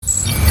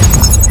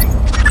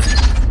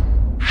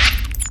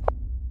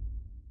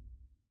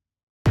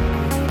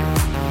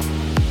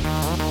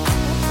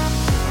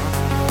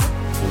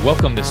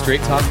welcome to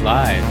Straight Talk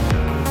Live.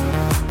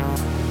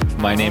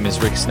 My name is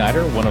Rick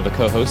Snyder, one of the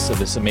co-hosts of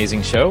this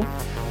amazing show,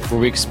 where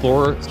we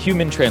explore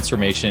human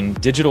transformation,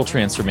 digital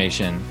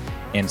transformation,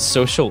 and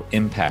social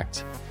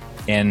impact.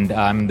 And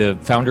I'm the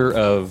founder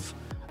of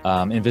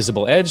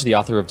Invisible Edge, the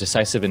author of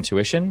Decisive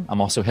Intuition.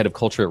 I'm also head of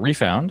culture at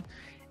Refound.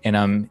 And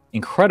I'm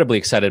incredibly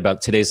excited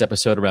about today's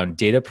episode around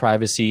data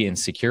privacy and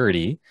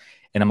security.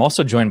 And I'm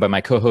also joined by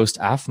my co-host,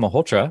 Af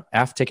Malhotra.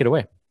 Af, take it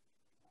away.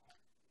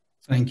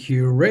 Thank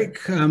you, Rick.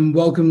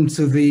 Welcome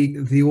to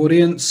the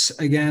audience.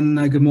 Again,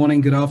 good morning,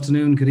 good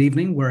afternoon, good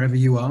evening, wherever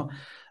you are.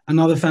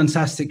 Another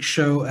fantastic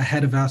show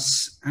ahead of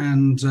us.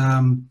 And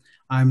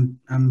I'm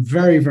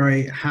very,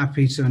 very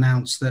happy to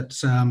announce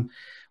that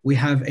we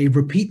have a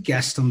repeat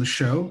guest on the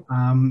show.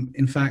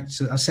 In fact,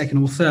 a second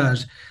or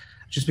third,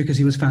 just because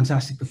he was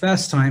fantastic the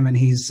first time and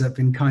he's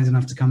been kind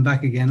enough to come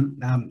back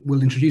again.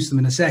 We'll introduce them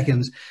in a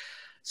second.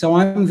 So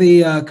I'm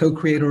the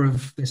co-creator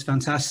of this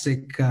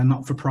fantastic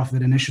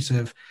not-for-profit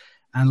initiative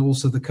and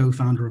also the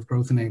co-founder of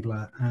Growth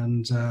Enabler.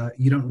 And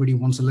you don't really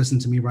want to listen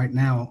to me right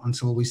now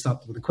until we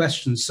start with the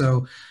questions.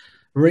 So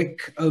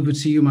Rick, over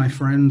to you, my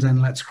friend,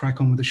 and let's crack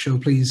on with the show.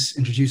 Please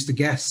introduce the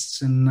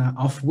guests and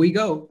off we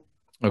go.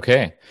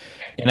 Okay.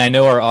 And I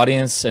know our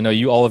audience, I know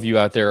all of you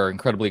out there are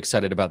incredibly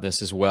excited about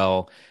this as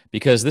well,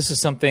 because this is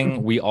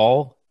something we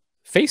all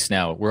face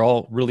now. We're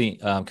all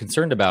really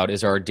concerned about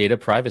is our data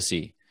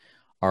privacy,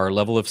 our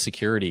level of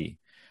security.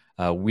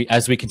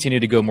 As we continue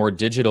to go more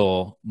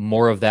digital,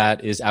 more of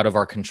that is out of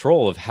our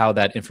control of how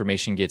that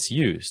information gets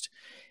used.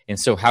 And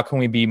so how can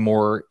we be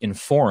more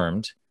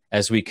informed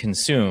as we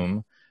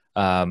consume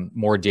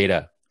more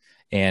data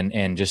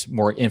and just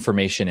more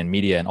information and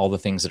media and all the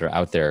things that are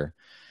out there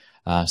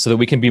so that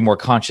we can be more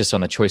conscious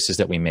on the choices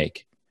that we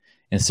make.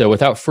 And so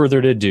without further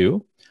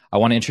ado, I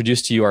want to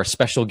introduce to you our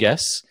special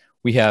guests.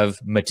 We have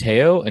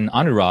Matteo and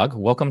Anurag.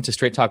 Welcome to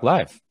Straight Talk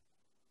Live.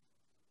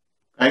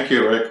 Thank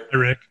you, Rick. Hey,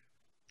 Rick.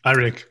 Hi,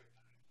 Rick.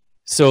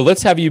 So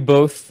let's have you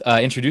both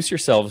introduce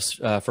yourselves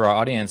for our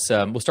audience.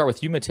 We'll start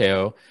with you,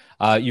 Matteo.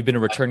 You've been a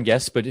return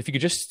guest, but if you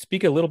could just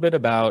speak a little bit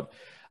about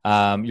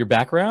your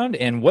background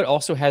and what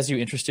also has you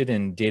interested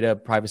in data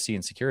privacy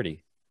and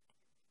security.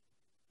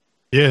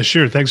 Yeah,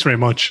 sure. Thanks very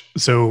much.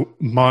 So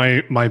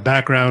my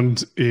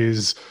background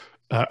is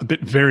a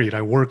bit varied.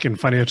 I work in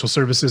financial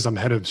services. I'm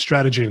head of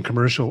strategy and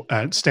commercial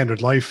at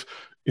Standard Life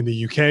in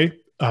the UK.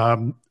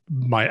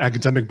 My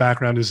academic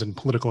background is in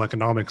political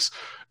economics,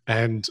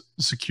 and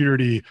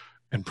security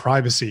and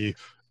privacy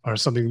are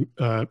something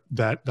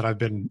that I've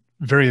been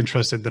very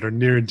interested in, that are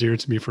near and dear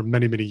to me for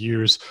many, many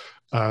years,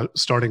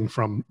 starting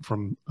from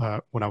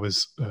when I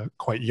was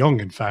quite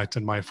young, in fact.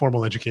 And my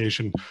formal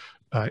education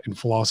in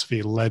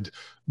philosophy led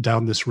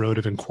down this road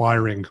of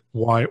inquiring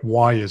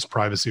why is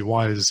privacy,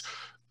 why is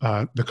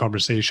the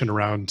conversation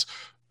around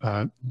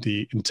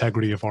the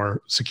integrity of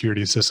our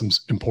security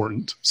systems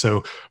important.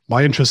 So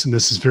my interest in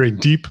this is very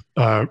deep,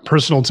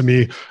 personal to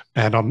me,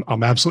 and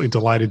I'm absolutely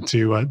delighted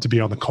to be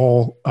on the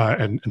call.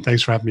 And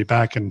thanks for having me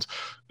back, and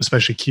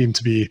especially keen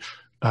to be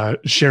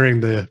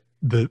sharing the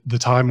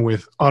time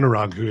with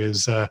Anurag, who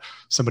is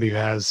somebody who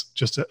has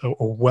just a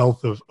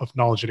wealth of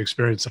knowledge and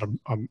experience that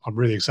I'm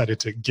really excited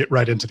to get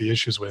right into the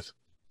issues with.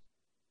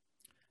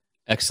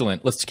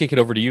 Excellent. Let's kick it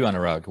over to you,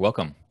 Anurag.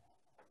 Welcome.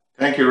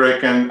 Thank you,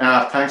 Rick, and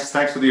thanks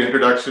for the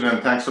introduction,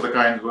 and thanks for the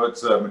kind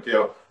words,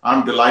 Matteo.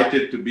 I'm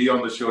delighted to be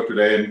on the show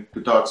today and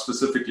to talk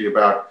specifically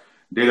about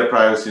data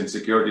privacy and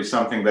security,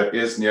 something that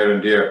is near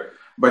and dear.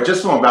 But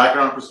just from a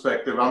background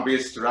perspective, I'm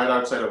based right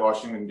outside of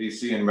Washington,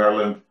 D.C. in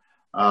Maryland,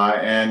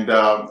 and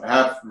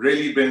have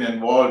really been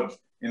involved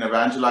in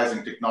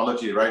evangelizing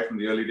technology right from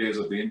the early days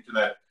of the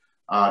internet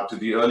to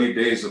the early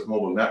days of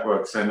mobile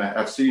networks. And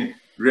I've seen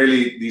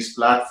really these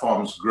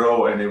platforms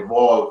grow and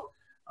evolve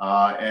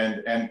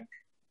and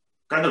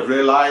kind of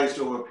realized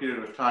over a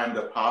period of time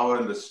the power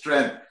and the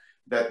strength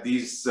that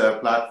these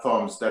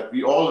platforms that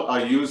we all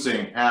are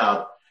using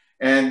have.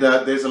 And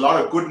there's a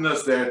lot of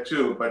goodness there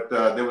too, but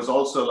there was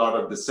also a lot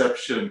of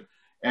deception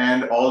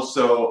and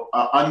also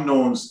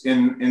unknowns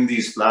in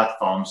these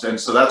platforms. And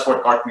so that's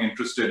what got me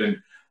interested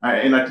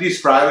in at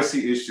least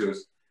privacy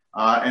issues.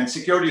 And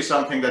security is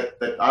something that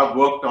I've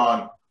worked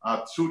on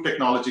through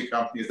technology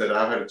companies that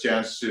I've had a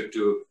chance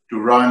to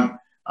run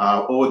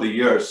over the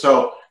years.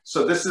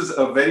 So this is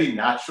a very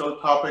natural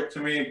topic to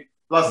me,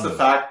 plus the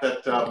fact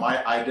that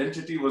my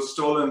identity was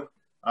stolen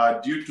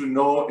due to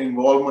no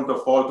involvement or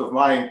fault of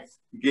mine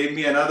gave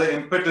me another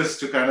impetus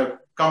to kind of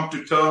come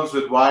to terms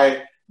with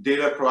why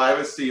data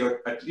privacy, or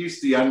at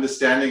least the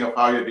understanding of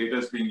how your data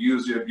is being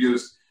used or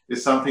abused,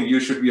 is something you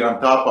should be on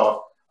top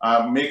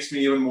of, makes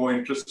me even more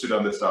interested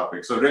on this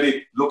topic. So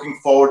really looking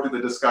forward to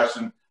the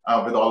discussion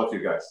with all of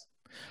you guys.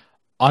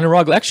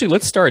 Anurag, actually,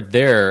 let's start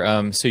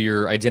there. So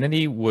your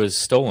identity was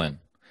stolen.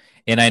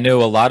 And I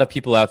know a lot of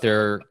people out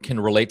there can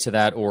relate to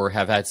that or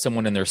have had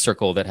someone in their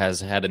circle that has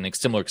had a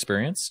similar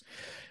experience.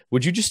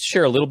 Would you just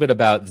share a little bit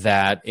about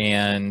that,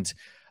 and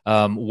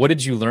what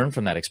did you learn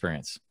from that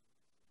experience?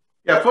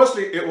 Yeah,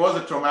 firstly, it was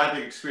a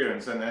traumatic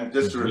experience. And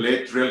just to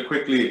relate real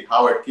quickly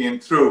how it came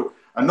through,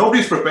 And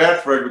nobody's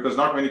prepared for it because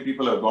not many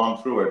people have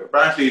gone through it.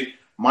 Apparently,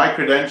 my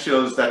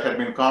credentials that had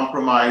been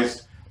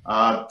compromised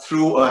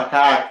through a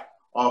hack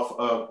of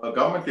a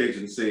government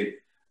agency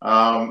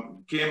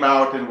came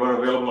out and were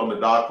available on the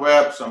dark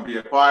web. Somebody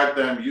acquired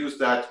them, used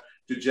that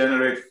to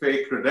generate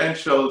fake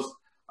credentials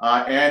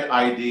and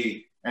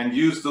ID, and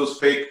used those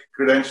fake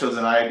credentials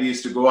and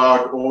IDs to go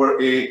out over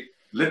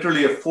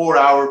literally a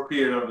 4-hour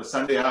period on a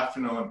Sunday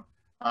afternoon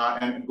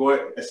and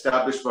go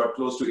establish about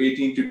close to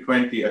 18 to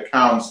 20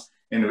 accounts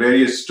in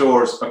various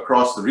stores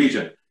across the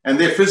region. And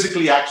they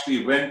physically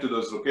actually went to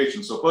those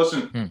locations. So a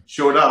person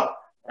showed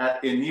up at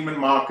a Neiman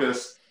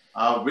Marcus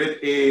with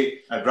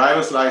a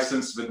driver's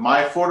license with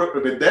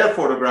with their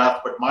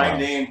photograph, but my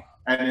name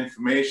and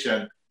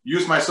information,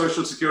 used my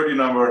social security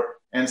number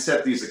and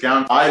set these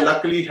accounts. I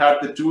luckily had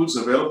the tools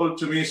available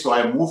to me, so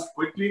I moved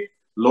quickly.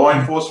 Law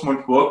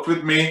enforcement worked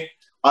with me.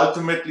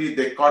 Ultimately,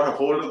 they caught a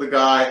hold of the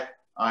guy.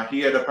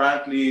 He had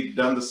apparently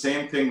done the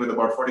same thing with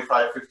about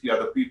 45, 50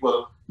 other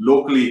people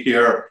locally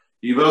here.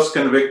 He was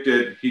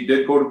convicted. He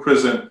did go to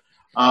prison.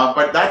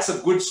 But that's a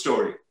good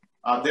story.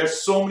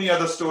 There's so many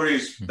other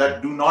stories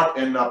that do not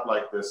end up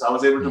like this. I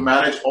was able to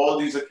manage all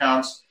these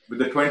accounts with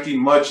the 20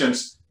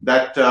 merchants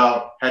that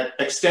had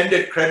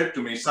extended credit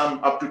to me,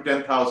 some up to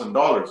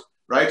 $10,000,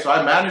 right? So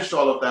I managed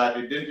all of that.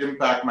 It didn't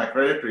impact my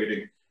credit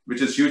rating,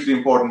 which is hugely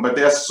important. But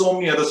there are so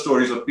many other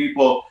stories of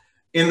people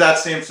in that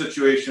same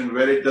situation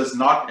where it does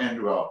not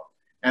end well.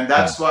 And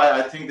that's why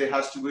I think there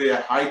has to be a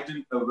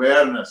heightened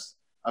awareness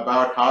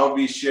about how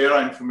we share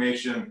our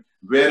information,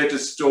 where it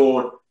is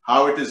stored,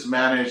 how it is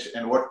managed,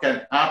 and what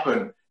can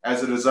happen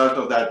as a result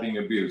of that being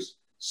abused.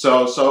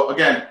 So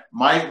again,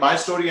 my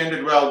story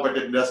ended well, but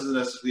it doesn't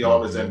necessarily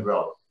always end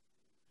well.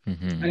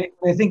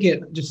 I think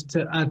just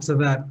to add to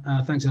that,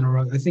 thanks,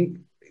 Anurag. I think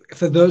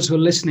for those who are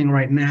listening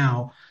right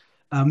now,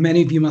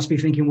 many of you must be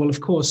thinking, well,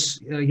 of course,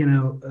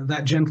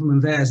 that gentleman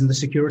there is in the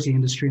security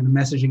industry and the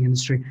messaging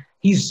industry.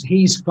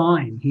 He's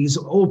fine. He's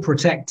all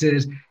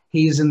protected.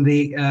 He's in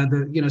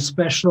the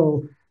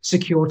special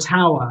secure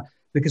tower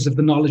because of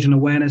the knowledge and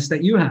awareness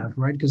that you have,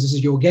 right? Because this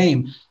is your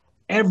game.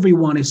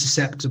 Everyone is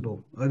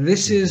susceptible.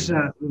 This is,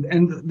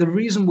 and the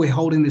reason we're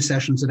holding this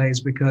session today is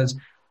because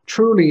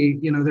truly,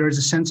 there is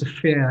a sense of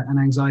fear and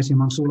anxiety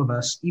amongst all of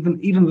us,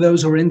 even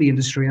those who are in the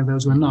industry and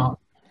those who are not,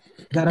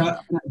 that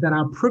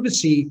our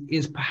privacy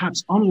is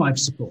perhaps on life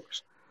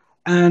support.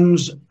 And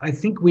I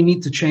think we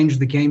need to change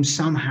the game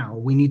somehow.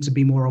 We need to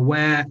be more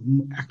aware,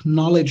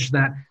 acknowledge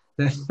that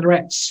there are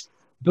threats,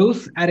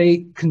 both at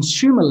a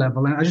consumer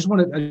level. And I just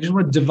want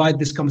to divide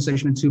this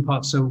conversation in two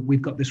parts, so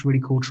we've got this really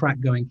cool track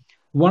going.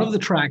 One of the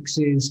tracks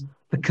is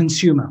the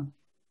consumer.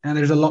 And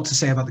there's a lot to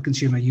say about the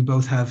consumer. You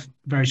both have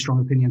very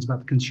strong opinions about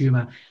the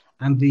consumer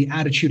and the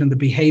attitude and the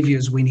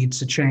behaviors we need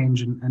to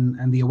change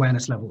and the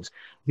awareness levels.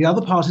 The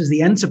other part is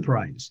the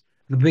enterprise,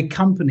 the big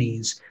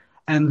companies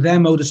and their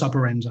modus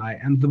operandi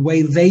and the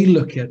way they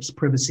look at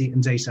privacy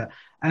and data.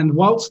 And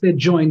whilst they're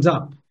joined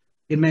up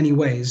in many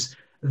ways,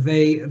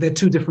 they're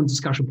two different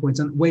discussion points.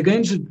 And we're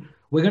going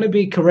to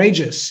be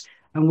courageous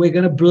and we're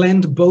going to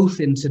blend both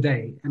in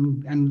today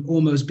and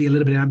almost be a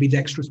little bit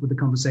ambidextrous with the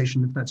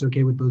conversation, if that's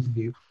okay with both of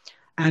you.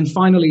 And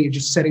finally,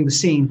 just setting the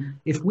scene,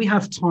 if we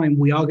have time,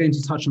 we are going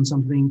to touch on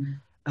something,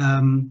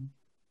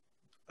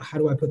 how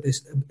do I put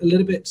this, a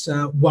little bit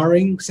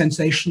worrying,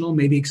 sensational,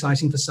 maybe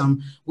exciting for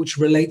some, which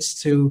relates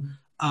to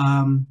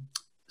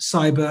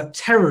cyber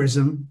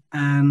terrorism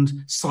and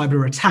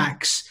cyber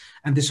attacks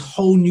and this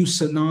whole new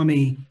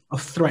tsunami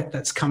of threat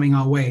that's coming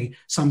our way,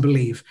 some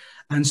believe.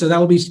 And so that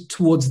will be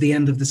towards the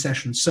end of the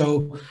session.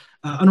 So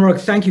Anurag,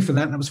 thank you for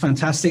that. That was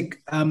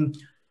fantastic.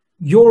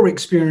 Your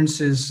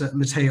experiences,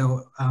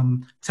 Matteo,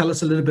 tell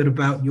us a little bit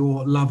about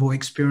your love or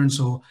experience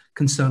or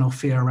concern or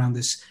fear around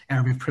this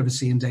area of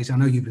privacy and data. I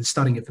know you've been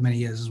studying it for many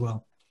years as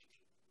well.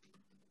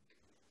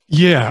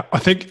 Yeah, I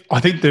think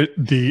that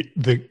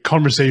the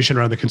conversation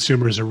around the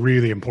consumer is a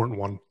really important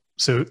one.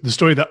 So the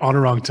story that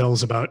Anurag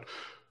tells about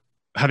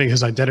having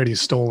his identity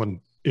stolen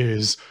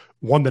is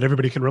one that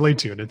everybody can relate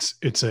to, and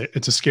it's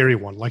a scary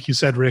one. Like you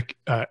said, Rick,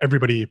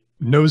 everybody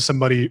knows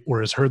somebody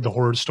or has heard the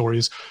horror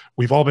stories.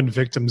 We've all been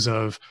victims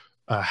of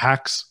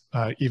hacks,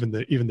 even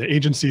the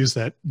agencies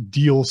that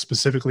deal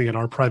specifically in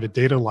our private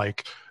data,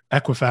 like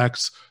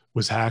Equifax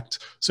was hacked.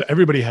 So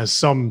everybody has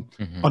some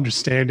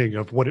understanding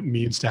of what it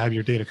means to have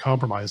your data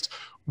compromised.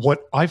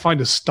 What I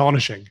find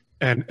astonishing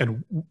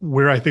and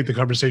where I think the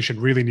conversation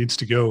really needs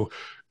to go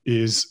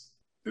is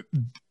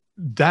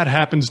that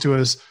happens to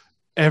us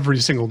every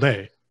single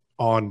day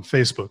on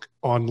Facebook,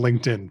 on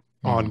LinkedIn,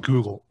 on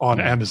Google, on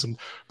Amazon,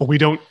 but we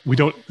don't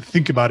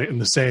think about it in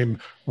the same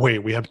way.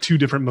 We have two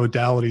different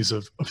modalities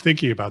of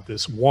thinking about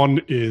this.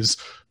 One is,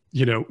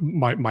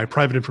 my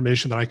private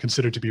information that I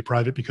consider to be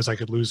private because I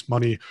could lose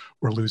money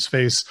or lose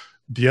face.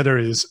 The other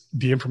is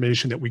the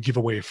information that we give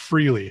away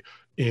freely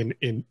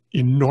in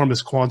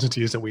enormous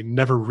quantities that we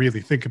never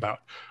really think about.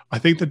 I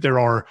think that there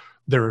are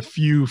a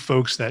few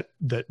folks that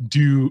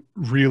do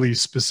really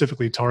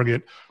specifically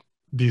target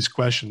these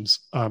questions.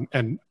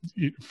 And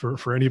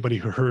for anybody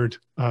who heard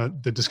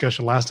the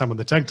discussion last time on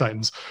the Tech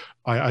Titans,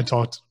 I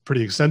talked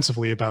pretty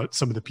extensively about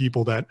some of the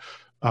people that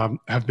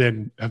have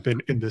been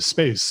in this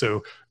space.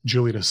 So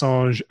Julian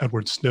Assange,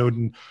 Edward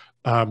Snowden,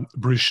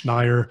 Bruce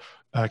Schneier,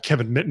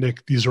 Kevin Mitnick.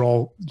 These are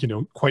all,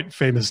 quite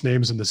famous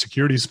names in the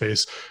security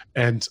space,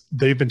 and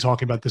they've been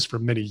talking about this for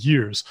many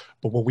years.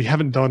 But what we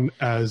haven't done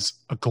as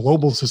a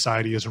global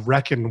society is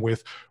reckon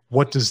with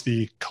what does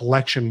the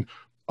collection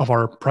of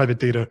our private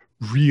data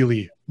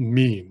really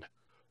mean.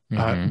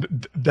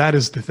 That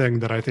is the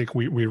thing that I think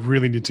we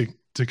really need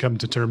to come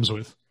to terms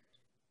with.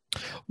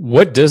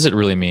 What does it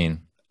really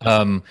mean?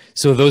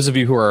 So those of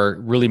you who are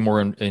really more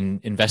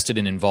invested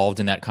and involved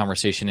in that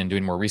conversation and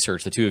doing more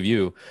research, the two of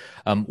you,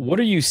 what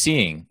are you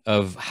seeing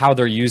of how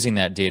they're using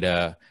that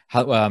data?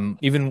 How,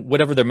 even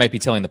whatever they might be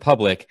telling the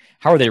public,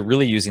 how are they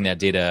really using that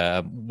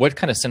data? What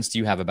kind of sense do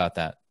you have about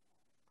that?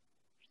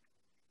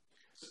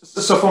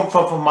 So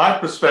from my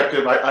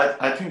perspective,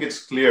 I think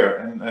it's clear,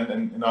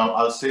 and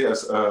I'll say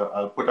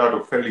I'll put out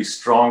a fairly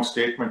strong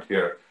statement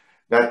here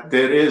that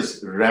there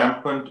is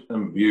rampant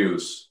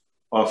abuse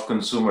of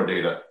consumer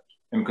data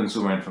and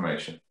consumer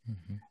information.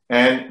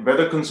 And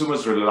whether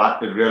consumers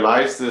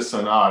realize this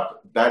or not,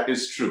 that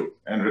is true.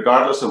 And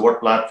regardless of what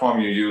platform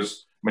you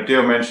use,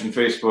 Matteo mentioned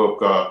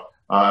Facebook,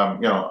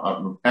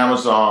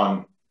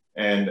 Amazon,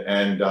 and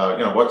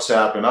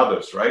WhatsApp and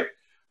others, right?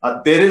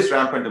 There is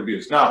rampant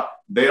abuse. Now,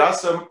 there are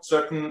some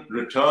certain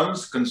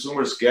returns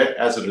consumers get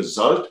as a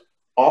result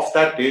of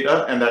that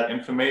data and that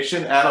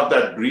information and of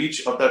that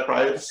breach of that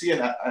privacy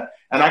and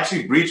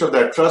actually breach of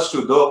that trust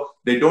too, though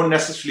they don't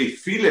necessarily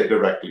feel it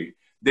directly.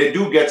 They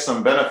do get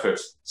some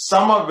benefits.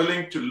 Some are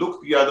willing to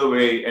look the other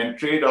way and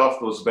trade off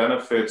those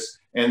benefits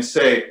and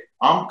say,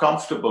 I'm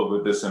comfortable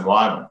with this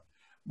environment.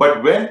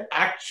 But when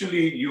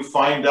actually you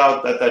find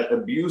out that that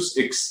abuse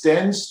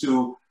extends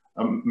to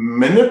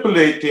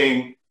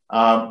manipulating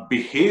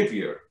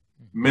behavior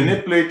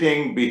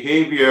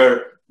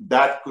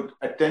that could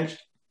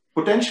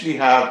potentially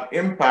have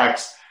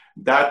impacts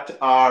that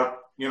are,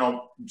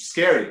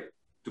 scary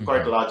to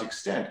quite a large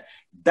extent,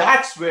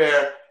 that's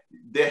where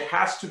there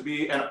has to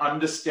be an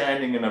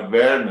understanding and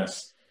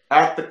awareness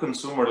at the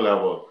consumer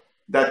level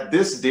that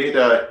this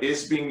data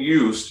is being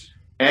used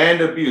and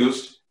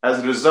abused. As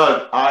a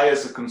result, I,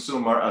 as a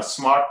consumer, a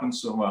smart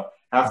consumer,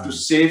 have to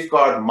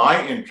safeguard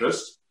my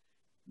interest,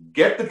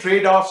 get the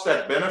trade-offs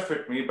that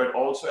benefit me, but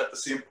also at the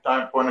same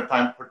point in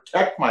time,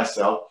 protect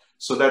myself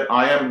so that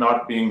I am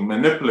not being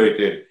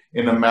manipulated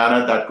in a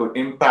manner that could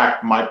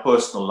impact my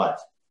personal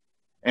life.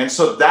 And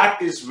so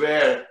that is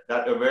where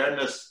that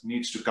awareness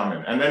needs to come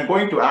in. And then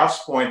going to Af's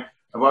point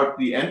about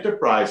the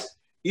enterprise,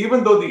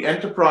 even though the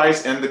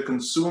enterprise and the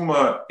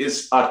consumer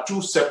are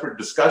two separate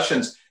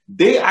discussions,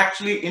 they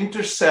actually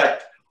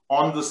intersect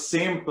on the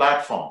same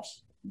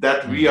platforms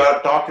that we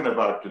are talking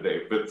about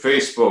today with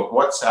Facebook,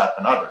 WhatsApp,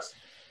 and others.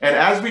 And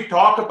as we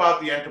talk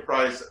about the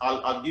enterprise,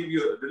 I'll give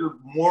you a little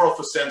more of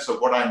a sense of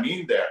what I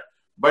mean there.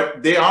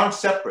 But they aren't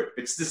separate.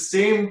 It's the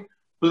same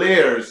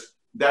players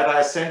that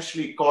are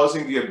essentially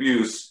causing the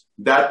abuse.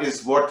 That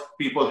is what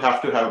people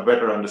have to have a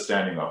better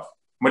understanding of.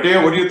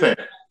 Matteo, what do you think?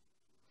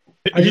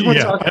 I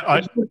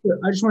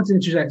just want to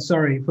interject,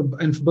 sorry, for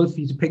both of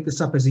you to pick this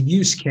up as a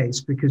use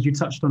case, because you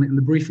touched on it in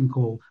the briefing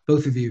call,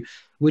 both of you,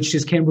 which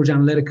is Cambridge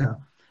Analytica.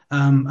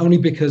 Only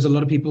because a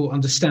lot of people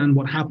understand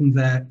what happened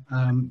there,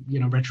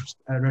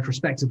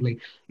 retrospectively.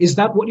 Is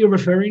that what you're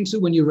referring to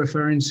when you're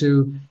referring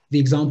to the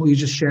example you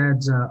just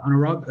shared,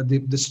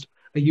 Anurag?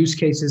 A use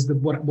case is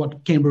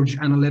what Cambridge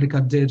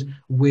Analytica did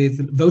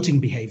with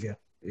voting behavior.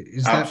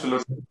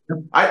 Absolutely.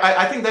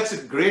 I think that's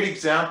a great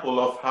example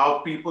of how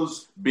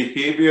people's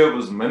behavior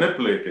was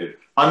manipulated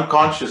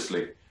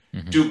unconsciously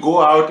to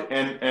go out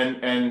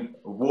and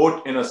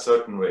vote in a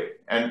certain way.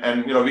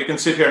 And we can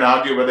sit here and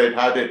argue whether it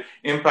had an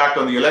impact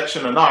on the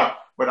election or not,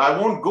 but I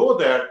won't go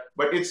there.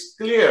 But it's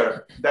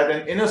clear that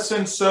an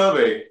innocent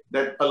survey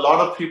that a lot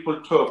of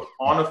people took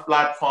on a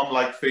platform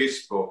like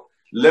Facebook,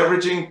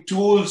 leveraging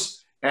tools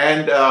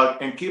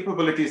and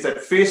capabilities that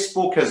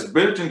Facebook has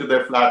built into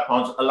their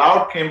platforms,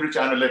 allowed Cambridge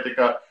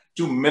Analytica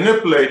to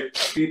manipulate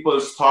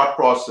people's thought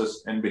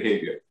process and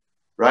behavior,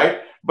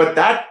 right? But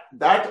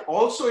that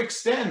also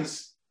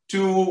extends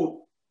to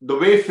the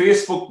way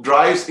Facebook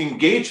drives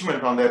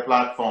engagement on their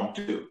platform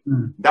too.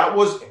 That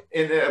was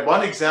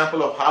one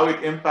example of how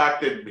it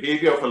impacted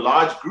behavior of a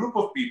large group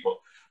of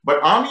people. But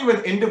I'm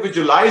even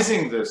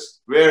individualizing this,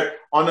 where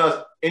on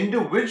an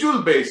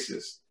individual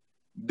basis,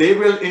 they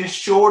will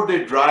ensure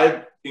they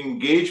drive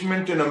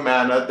engagement in a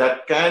manner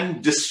that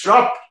can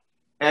disrupt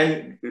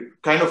and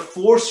kind of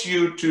force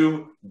you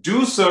to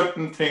do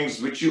certain things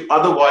which you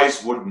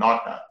otherwise would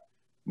not have.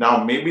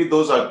 Now, maybe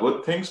those are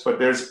good things, but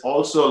there's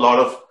also a lot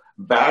of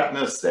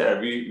badness there.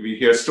 We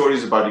hear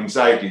stories about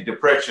anxiety,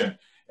 depression,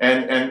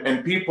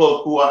 and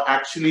people who are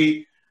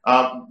actually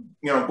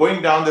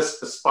going down this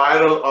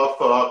spiral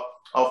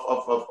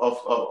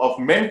of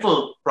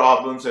mental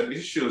problems and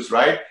issues,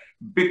 right?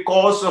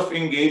 Because of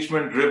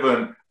engagement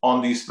driven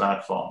on these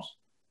platforms.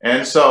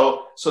 And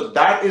so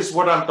that is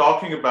what I'm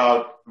talking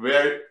about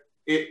where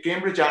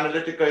Cambridge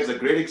Analytica is a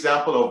great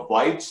example of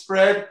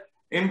widespread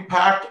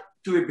impact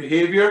to a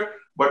behavior,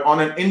 but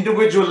on an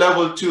individual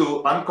level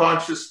too,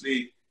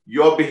 unconsciously,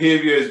 your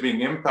behavior is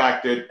being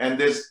impacted. And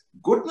there's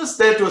goodness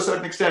there to a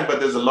certain extent, but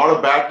there's a lot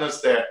of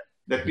badness there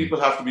that people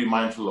have to be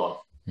mindful of.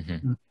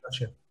 Mm-hmm.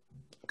 Gotcha.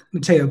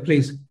 Matteo,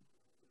 please.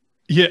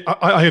 Yeah,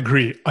 I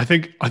agree. I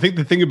think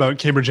the thing about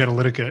Cambridge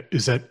Analytica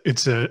is that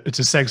it's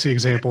a sexy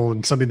example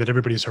and something that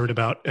everybody's heard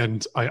about.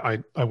 And I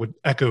would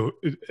echo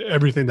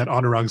everything that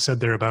Anurag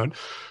said there about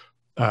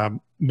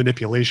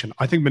manipulation.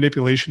 I think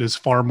manipulation is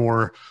far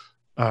more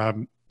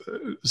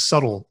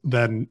subtle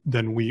than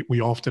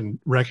we often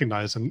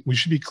recognize. And we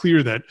should be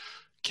clear that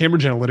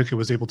Cambridge Analytica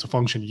was able to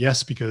function,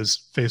 yes,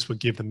 because Facebook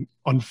gave them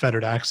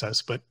unfettered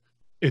access, but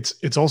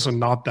it's also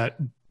not that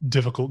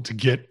difficult to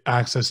get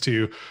access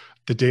to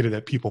the data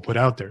that people put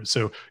out there.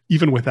 So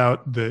even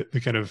without the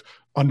kind of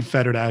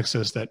unfettered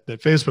access that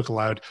Facebook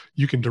allowed,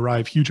 you can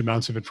derive huge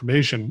amounts of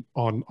information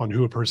on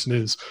who a person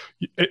is.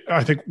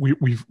 I think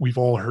we've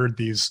all heard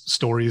these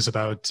stories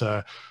about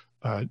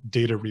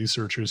data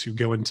researchers who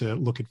go in to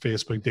look at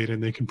Facebook data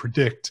and they can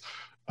predict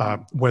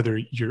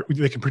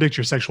they can predict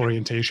your sexual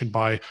orientation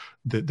by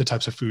the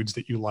types of foods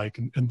that you like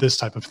and this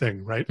type of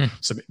thing, right?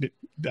 So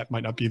that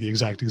might not be the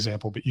exact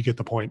example, but you get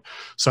the point.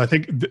 So I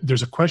think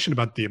there's a question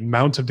about the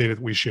amount of data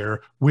that we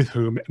share, with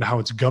whom, and how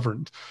it's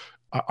governed.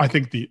 I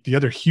think the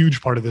other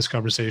huge part of this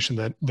conversation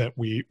that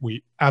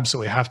we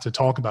absolutely have to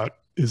talk about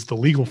is the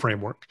legal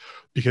framework,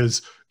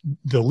 because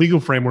the legal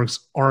frameworks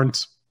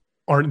aren't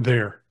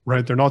there.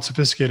 Right, they're not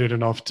sophisticated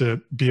enough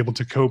to be able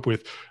to cope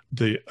with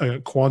the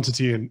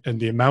quantity and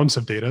the amounts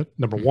of data,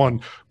 number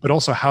one, but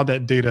also how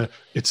that data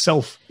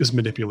itself is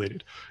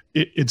manipulated.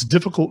 It's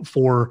difficult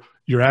for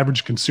your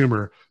average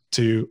consumer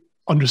to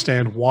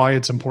understand why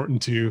it's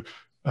important to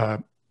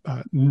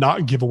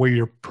not give away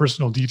your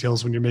personal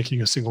details when you're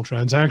making a single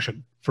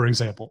transaction, for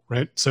example,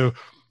 right? So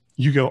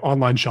you go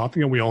online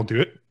shopping, and we all do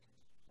it,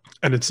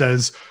 and it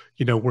says,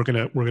 we're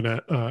gonna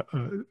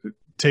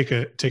take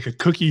a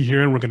cookie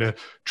here, and we're going to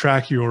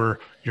track your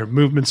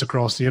movements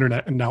across the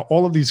internet. And now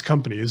all of these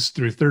companies,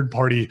 through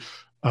third-party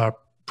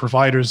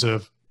providers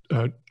of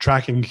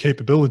tracking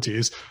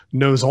capabilities,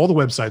 knows all the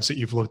websites that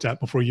you've looked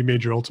at before you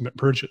made your ultimate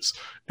purchase,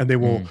 and they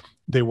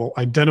will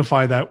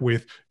identify that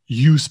with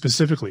you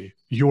specifically,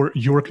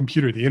 your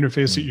computer, the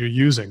interface that you're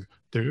using.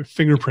 They're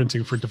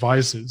fingerprinting for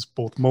devices,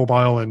 both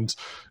mobile and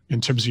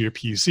in terms of your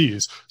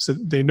PCs, so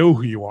they know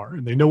who you are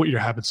and they know what your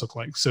habits look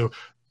like. So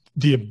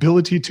the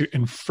ability to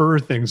infer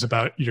things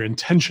about your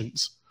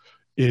intentions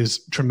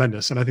is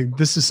tremendous. And I think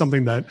this is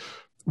something that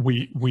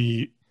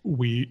we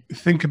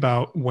think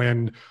about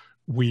when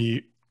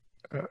we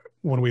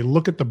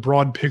look at the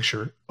broad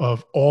picture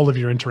of all of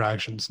your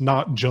interactions,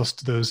 not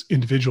just those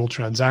individual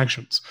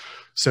transactions.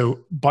 So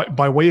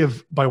by way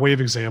of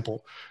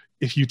example,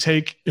 if you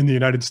take, in the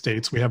United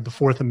States, we have the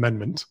Fourth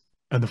Amendment,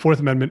 and the Fourth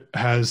Amendment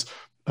has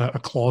a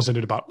clause in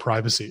it about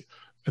privacy,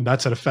 and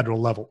that's at a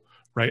federal level.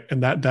 Right.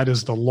 And that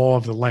is the law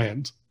of the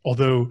land.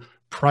 Although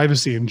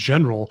privacy in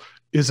general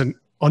isn't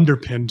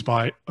underpinned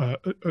by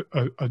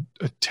a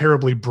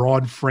terribly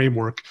broad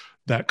framework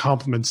that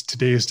complements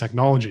today's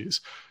technologies.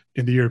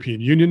 In the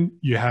European Union,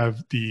 you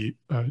have the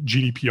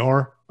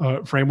GDPR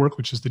framework,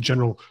 which is the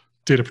General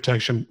Data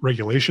Protection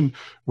Regulation,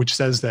 which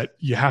says that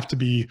you have to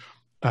be,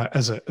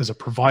 as a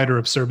provider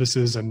of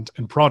services and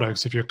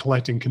products, if you're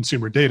collecting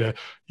consumer data,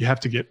 you have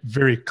to get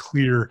very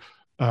clear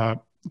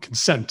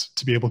consent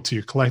to be able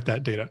to collect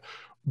that data.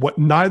 What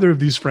neither of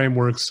these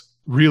frameworks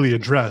really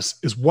address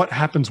is what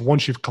happens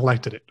once you've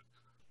collected it.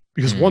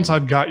 Because once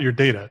I've got your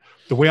data,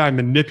 the way I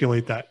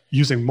manipulate that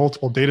using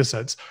multiple data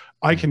sets,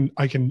 I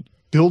can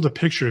build a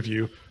picture of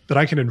you that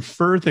I can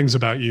infer things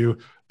about you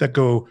that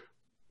go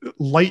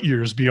light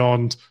years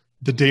beyond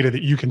the data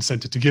that you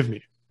consented to give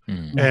me.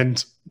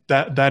 And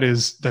that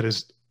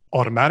is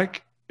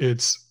automatic,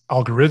 it's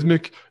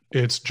algorithmic,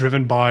 it's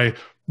driven by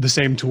the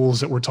same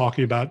tools that we're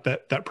talking about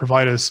that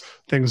provide us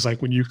things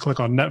like when you click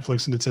on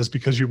Netflix and it says,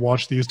 because you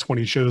watched these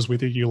 20 shows, we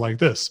think you like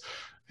this.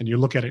 And you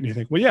look at it and you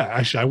think, well, yeah,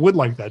 actually, I would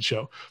like that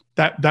show.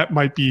 That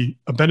might be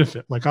a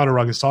benefit, like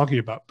Anurag is talking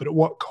about, but at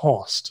what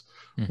cost?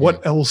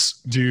 What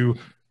else do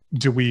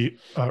we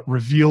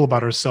reveal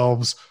about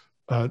ourselves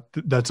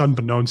that's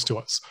unbeknownst to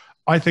us?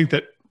 I think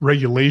that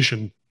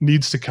regulation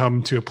needs to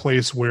come to a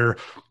place where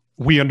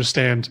we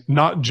understand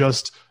not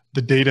just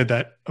the data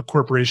that a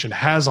corporation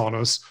has on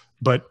us,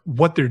 but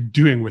what they're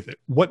doing with it.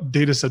 What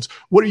data sets,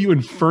 what are you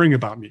inferring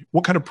about me?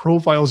 What kind of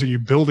profiles are you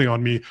building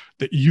on me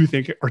that you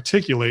think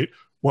articulate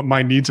what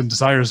my needs and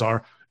desires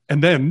are?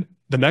 And then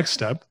the next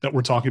step that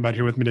we're talking about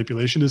here with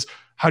manipulation is,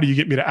 how do you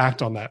get me to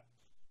act on that?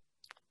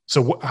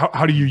 So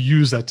how do you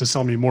use that to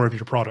sell me more of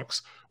your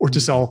products, or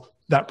to sell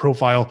that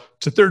profile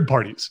to third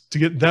parties, to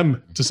get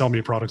them to sell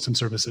me products and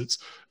services,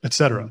 et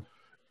cetera?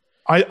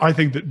 I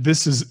think that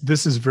this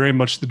is very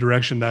much the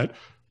direction that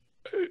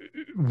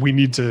we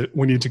need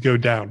to go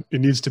down.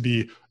 It needs to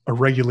be a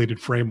regulated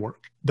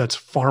framework that's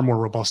far more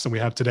robust than we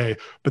have today,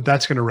 but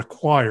that's going to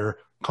require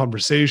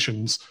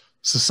conversations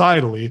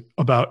societally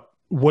about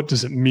what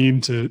does it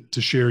mean to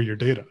share your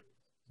data?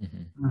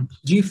 Mm-hmm.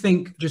 Do you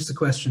think, just a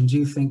question, do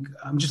you think,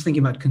 I'm just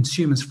thinking about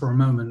consumers for a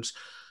moment,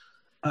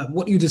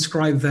 what you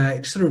described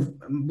there, sort of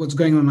what's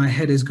going on in my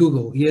head is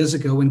Google. Years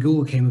ago when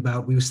Google came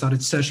about, we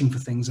started searching for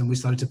things and we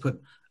started to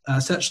put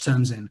search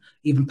terms in,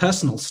 even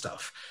personal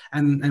stuff.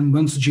 And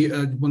once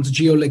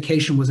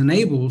geolocation was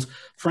enabled,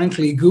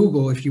 frankly,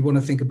 Google, if you want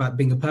to think about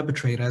being a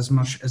perpetrator as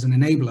much as an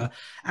enabler,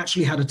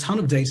 actually had a ton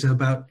of data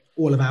about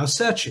all of our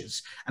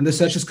searches. And the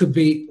searches could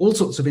be all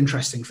sorts of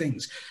interesting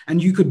things.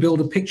 And you could build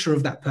a picture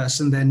of that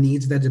person, their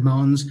needs, their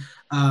demands,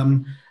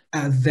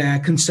 their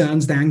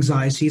concerns, their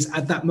anxieties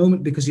at that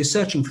moment, because you're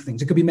searching for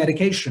things. It could be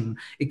medication.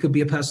 It could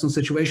be a personal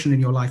situation in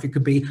your life. It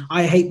could be,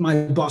 I hate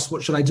my boss.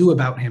 What should I do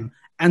about him?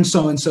 And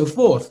so on and so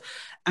forth.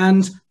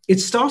 And it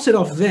started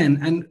off then.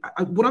 And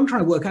what I'm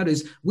trying to work out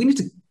is we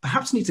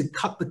perhaps need to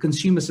cut the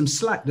consumer some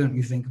slack, don't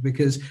you think?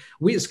 Because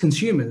we as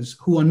consumers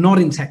who are not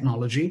in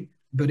technology,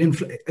 but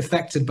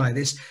affected by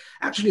this,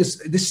 actually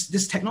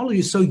this technology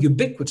is so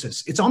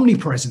ubiquitous. It's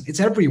omnipresent. It's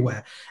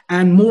everywhere.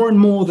 And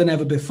more than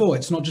ever before.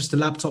 It's not just a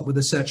laptop with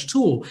a search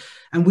tool.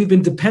 And we've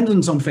been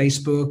dependent on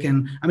Facebook.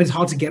 And I mean, it's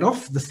hard to get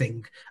off the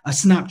thing, a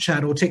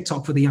Snapchat or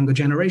TikTok for the younger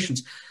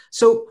generations.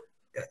 So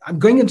I'm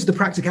going into the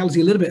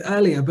practicality a little bit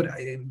earlier, but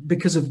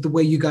because of the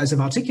way you guys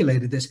have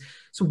articulated this.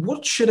 So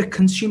what should a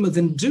consumer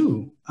then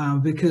do?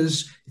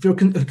 Because if you're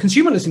a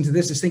consumer listening to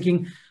this is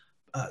thinking,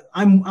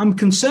 I'm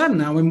concerned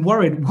now. I'm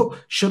worried.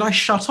 Should I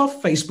shut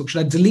off Facebook?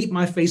 Should I delete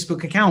my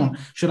Facebook account?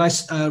 Should I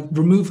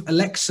remove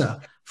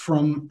Alexa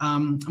from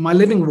my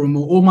living room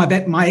or all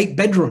my 8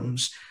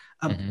 bedrooms?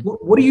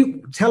 What do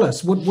you tell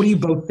us? What do you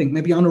both think?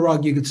 Maybe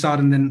Anurag, you could start,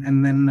 and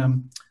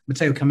then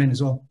Matteo come in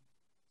as well.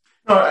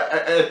 No,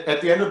 at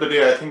the end of the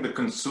day, I think the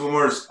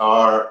consumers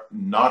are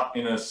not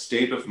in a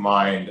state of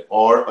mind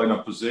or in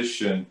a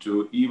position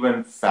to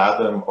even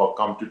fathom or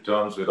come to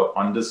terms with or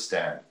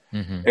understand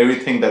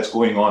everything that's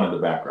going on in the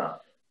background,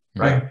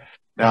 right?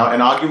 Now,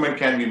 an argument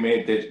can be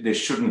made that they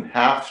shouldn't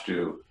have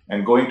to,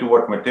 and going to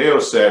what Matteo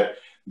said,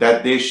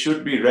 that there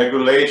should be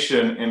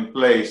regulation in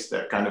place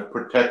that kind of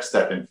protects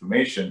that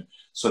information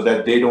so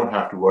that they don't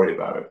have to worry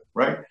about it,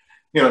 right?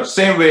 You know,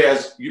 same way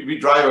as we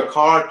drive a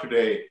car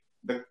today,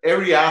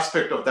 every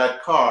aspect of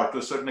that car to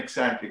a certain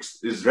extent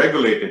is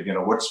regulated. You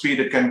know, what speed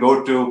it can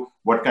go to,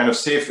 what kind of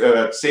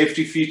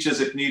safety features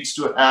it needs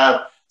to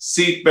have,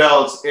 seat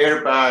belts,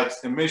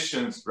 airbags,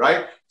 emissions,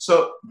 right?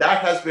 So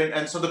that has been,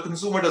 and so the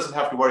consumer doesn't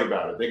have to worry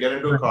about it. They get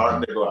into a car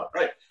and they go out,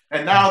 right?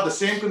 And now the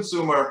same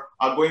consumer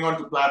are going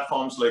onto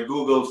platforms like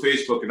Google,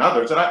 Facebook, and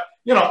others. And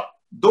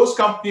those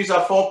companies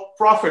are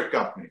for-profit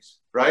companies,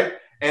 right?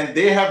 And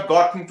they have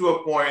gotten to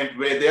a point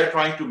where they're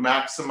trying to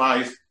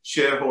maximize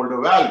shareholder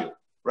value,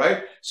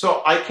 right?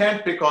 So I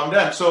can't pick on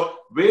them. So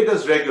where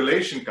does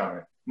regulation come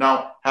in?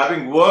 Now,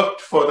 having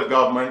worked for the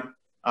government,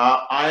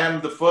 I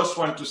am the first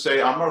one to say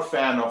I'm not a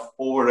fan of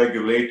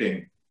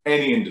over-regulating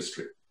any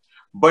industry.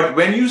 But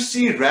when you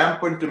see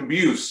rampant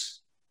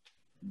abuse,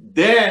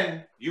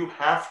 then you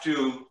have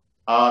to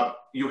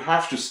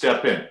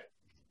step in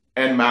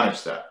and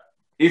manage that.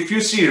 If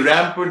you see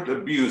rampant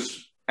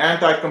abuse,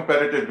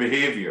 anti-competitive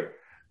behavior,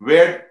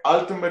 where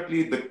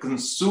ultimately the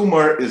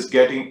consumer is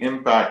getting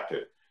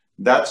impacted,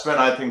 that's when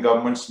I think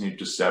governments need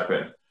to step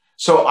in.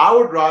 So I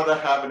would rather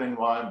have an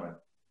environment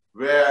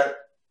where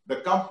the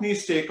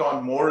companies take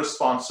on more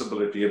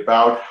responsibility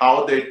about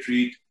how they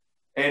treat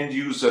end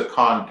user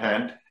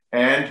content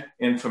and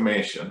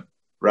information,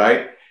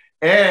 right?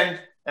 And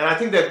I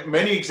think that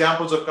many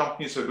examples of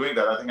companies are doing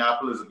that. I think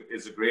Apple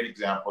is a great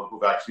example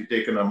who've actually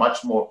taken a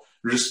much more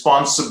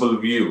responsible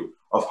view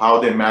of how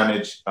they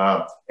manage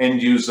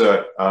end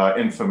user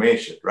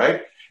information,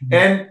 right?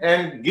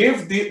 And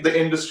give the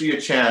industry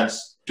a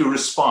chance to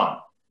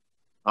respond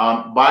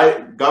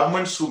by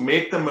governments who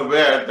make them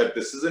aware that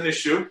this is an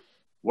issue.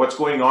 What's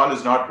going on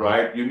is not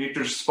right. You need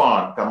to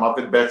respond, come up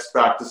with best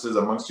practices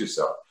amongst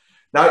yourself.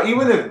 Now,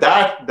 even if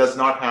that does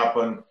not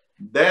happen,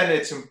 then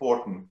it's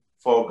important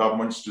for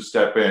governments to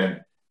step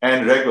in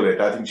and regulate.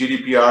 I think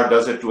GDPR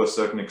does it to a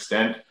certain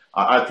extent.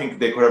 I think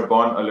they could have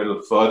gone a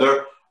little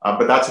further,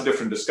 but that's a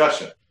different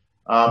discussion.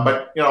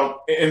 But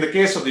in the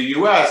case of the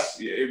US,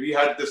 we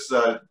had this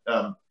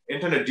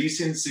Internet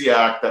Decency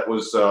Act that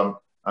was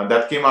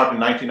that came out in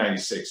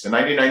 1996. In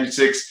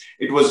 1996,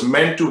 it was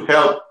meant to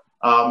help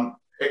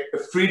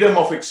freedom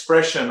of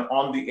expression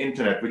on the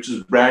internet, which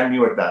was brand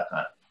new at that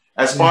time.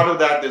 As part of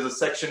that, there's a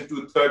Section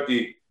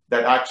 230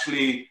 that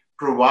actually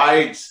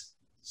provides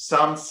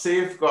some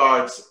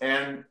safeguards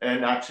and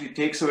actually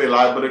takes away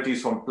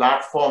liabilities from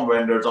platform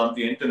vendors on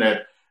the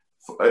internet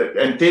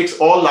and takes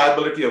all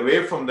liability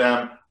away from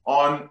them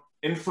on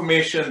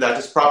information that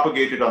is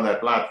propagated on that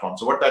platform.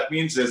 So what that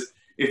means is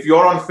if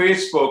you're on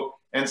Facebook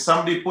and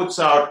somebody puts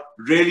out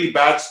really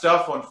bad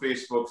stuff on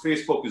Facebook,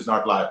 Facebook is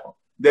not liable.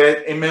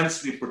 They're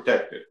immensely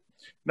protected.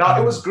 Now,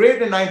 it was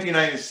great in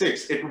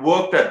 1996. It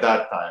worked at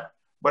that time.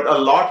 But a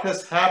lot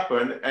has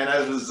happened. And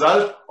as a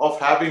result of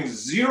having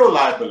zero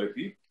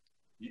liability,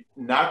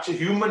 natural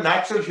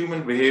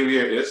human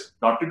behavior is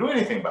not to do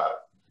anything about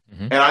it.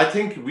 And I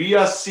think we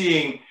are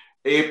seeing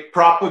a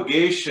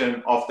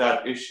propagation of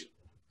that issue.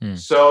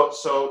 So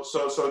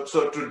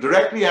to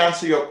directly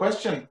answer your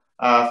question,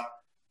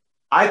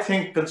 I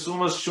think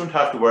consumers shouldn't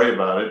have to worry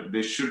about it.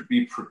 They should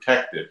be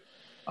protected.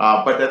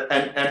 But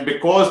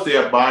because they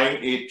are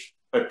buying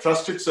a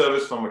trusted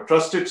service from a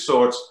trusted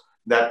source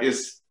that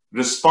is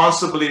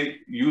responsibly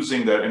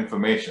using their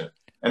information.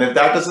 And if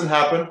that doesn't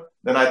happen,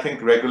 then I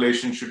think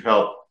regulation should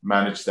help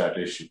manage that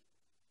issue.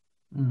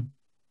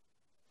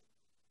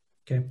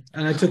 Okay.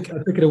 And I took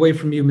it away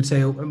from you,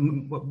 Matteo.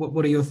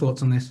 What are your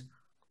thoughts on this?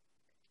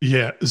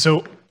 Yeah.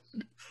 So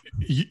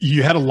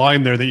you had a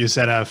line there that you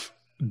said,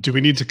 do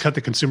we need to cut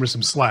the consumer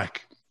some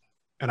slack?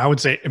 And I would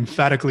say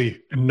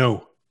emphatically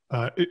no.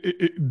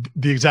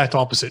 The exact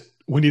opposite.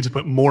 We need to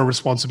put more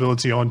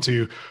responsibility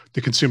onto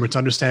the consumer to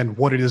understand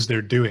what it is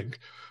they're doing.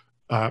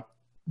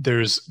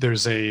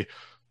 There's a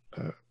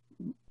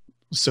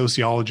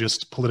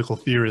sociologist, political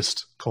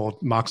theorist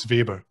called Max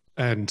Weber,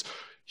 and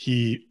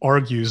he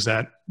argues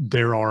that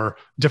there are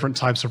different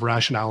types of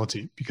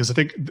rationality, because I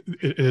think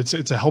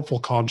it's a helpful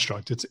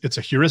construct. It's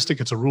a heuristic,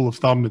 it's a rule of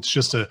thumb, it's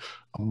just a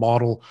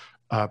model,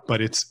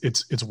 but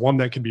it's one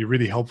that can be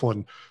really helpful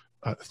in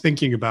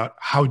thinking about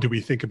how do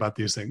we think about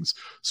these things.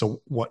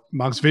 So what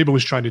Max Weber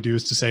was trying to do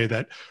is to say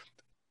that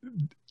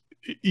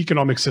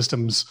economic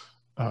systems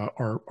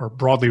are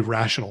broadly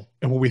rational,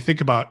 and when we think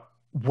about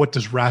what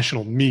does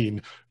rational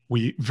mean,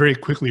 we very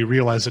quickly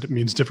realize that it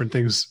means different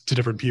things to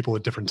different people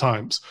at different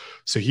times.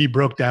 So he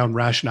broke down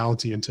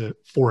rationality into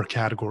 4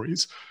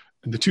 categories.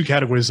 And the 2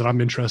 categories that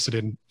I'm interested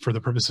in for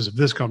the purposes of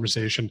this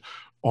conversation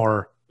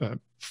are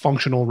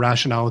functional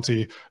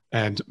rationality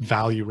and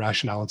value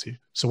rationality.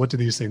 So what do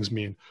these things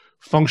mean?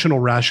 Functional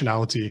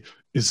rationality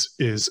is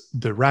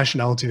the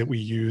rationality that we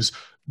use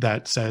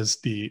that says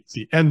the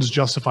ends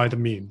justify the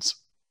means.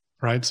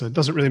 Right? So it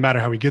doesn't really matter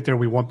how we get there.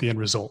 We want the end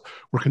result.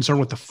 We're concerned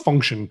with the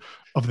function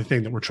of the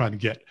thing that we're trying to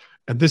get.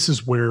 And this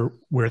is where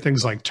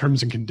things like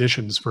terms and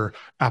conditions for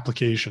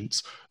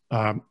applications,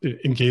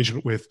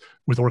 engagement with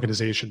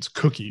organizations,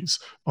 cookies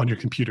on your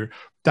computer,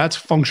 that's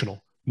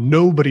functional.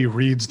 Nobody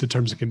reads the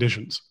terms and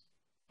conditions.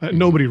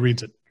 Nobody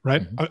reads it,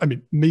 right? I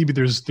mean, maybe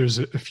there's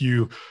a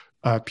few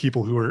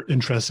people who are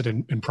interested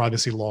in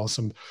privacy law,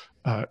 some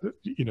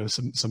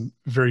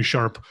very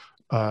sharp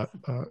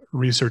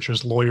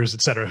researchers, lawyers,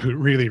 et cetera, who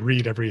really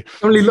read every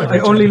only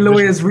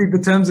lawyers read the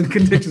terms and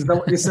conditions. Is that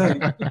what you're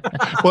saying?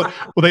 well,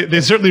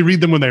 they certainly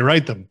read them when they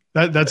write them.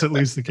 That's at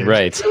least the case,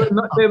 right?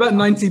 They're about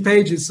 90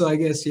 pages, so I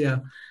guess yeah.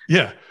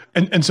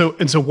 And so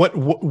what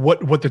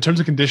the terms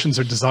and conditions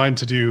are designed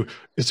to do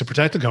is to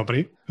protect the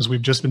company, as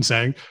we've just been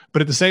saying,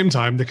 but at the same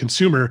time, the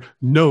consumer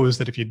knows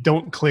that if you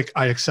don't click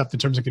 "I accept the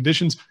terms and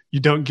conditions," you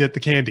don't get the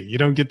candy, you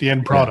don't get the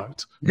end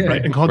product,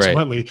 right? And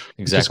consequently,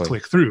 you just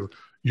click through.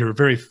 You're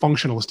very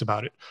functionalist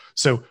about it.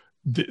 So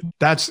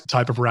that's the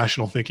type of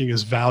rational thinking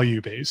is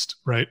value-based,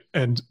 right?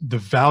 And the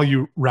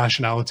value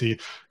rationality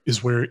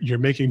is where you're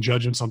making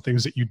judgments on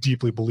things that you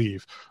deeply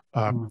believe,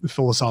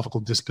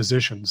 philosophical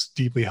dispositions,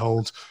 deeply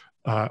held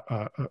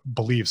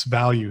beliefs,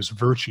 values,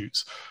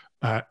 virtues.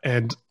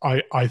 And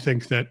I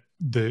think that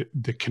the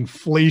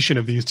conflation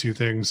of these two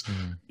things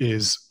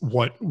is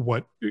what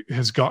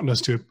has gotten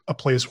us to a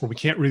place where we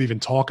can't really even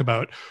talk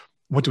about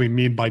what do we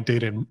mean by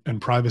data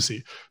and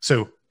privacy.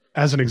 So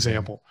as an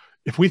example,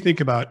 if we think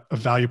about a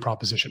value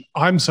proposition,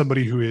 I'm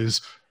somebody who is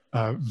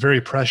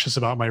very precious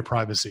about my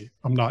privacy.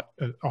 I'm not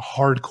a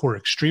hardcore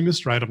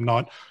extremist, right? I'm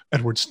not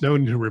Edward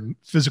Snowden, who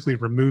physically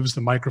removes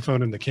the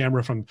microphone and the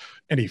camera from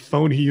any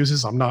phone he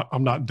uses. I'm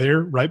not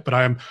there, right? But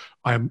I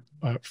am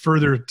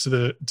further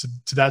to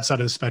that side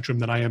of the spectrum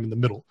than I am in the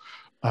middle.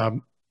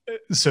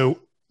 So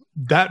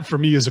that for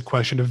me is a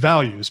question of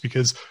values,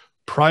 because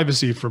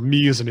privacy for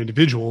me as an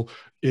individual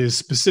is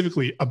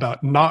specifically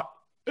about not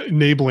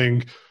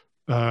enabling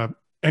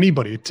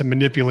anybody to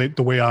manipulate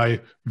the way I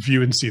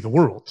view and see the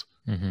world.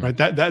 Right.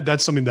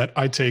 That's something that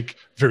I take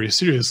very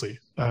seriously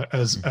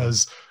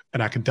as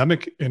an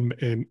academic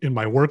in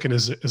my work and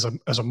as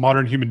a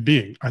modern human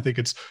being. I think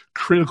it's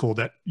critical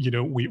that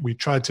we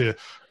try to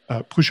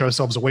push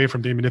ourselves away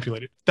from being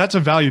manipulated. That's a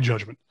value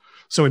judgment.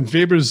 So in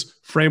Weber's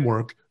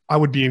framework, I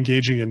would be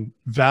engaging in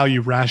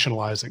value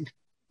rationalizing.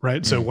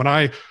 Right. So when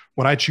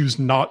I choose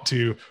not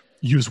to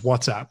use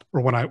WhatsApp,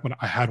 or when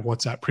I had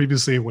WhatsApp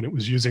previously, when it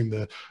was using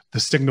the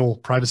Signal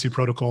privacy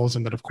protocols,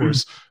 and then of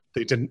course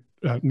they didn't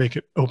make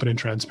it open and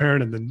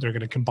transparent, and then they're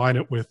going to combine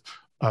it with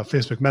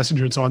Facebook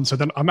Messenger and so on. So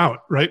then I'm out,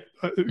 right?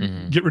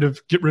 Get rid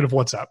of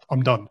WhatsApp.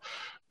 I'm done.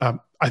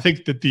 I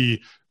think that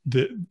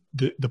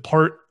the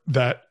part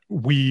that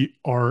we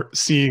are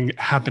seeing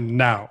happen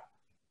now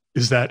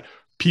is that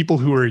people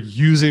who are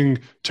using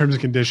terms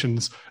and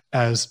conditions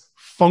as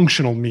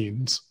functional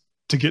means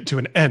to get to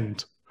an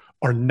end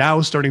are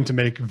now starting to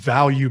make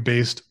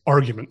value-based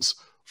arguments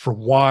for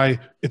why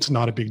it's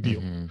not a big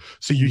deal.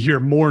 So you hear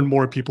more and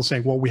more people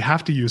saying, well, we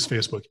have to use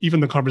Facebook. Even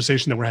the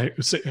conversation that we're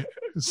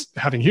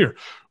having here,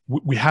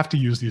 we have to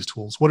use these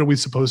tools. What are we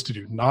supposed to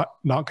do?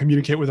 Not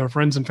communicate with our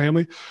friends and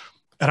family?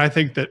 And I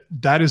think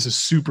that is a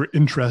super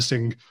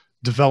interesting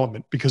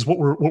development, because what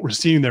we're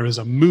seeing there is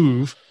a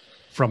move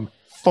from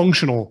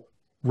functional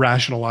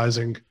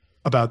rationalizing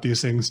about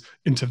these things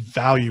into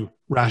value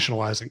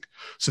rationalizing.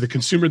 So the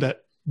consumer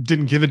that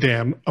didn't give a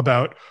damn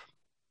about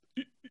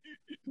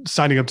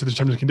signing up to the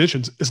terms and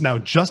conditions is now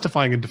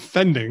justifying and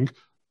defending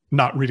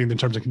not reading the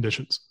terms and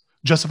conditions,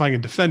 justifying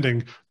and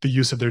defending the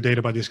use of their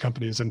data by these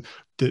companies and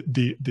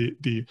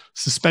the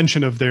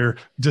suspension of their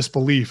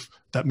disbelief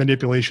that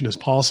manipulation is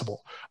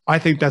possible. I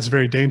think that's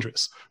very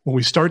dangerous. When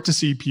we start to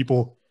see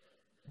people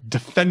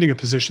defending a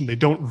position they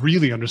don't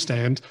really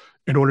understand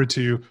in order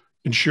to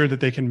ensure that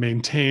they can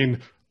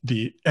maintain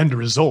the end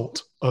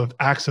result of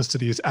access to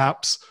these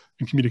apps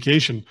and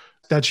communication,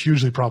 that's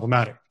hugely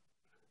problematic.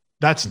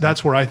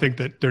 That's where I think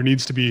that there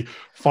needs to be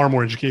far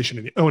more education,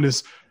 and the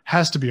onus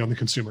has to be on the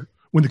consumer.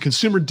 When the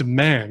consumer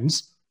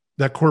demands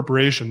that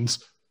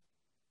corporations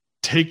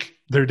take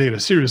their data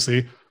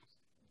seriously,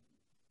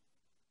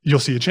 you'll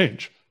see a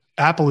change.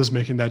 Apple is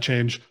making that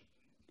change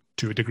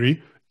to a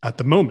degree at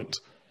the moment,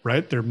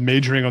 right? They're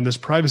majoring on this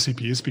privacy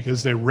piece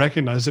because they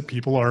recognize that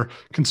people are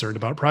concerned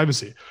about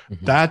privacy.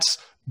 Mm-hmm.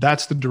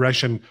 That's the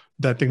direction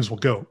that things will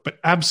go. But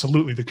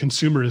absolutely, the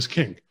consumer is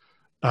king.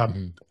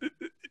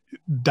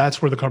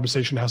 That's where the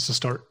conversation has to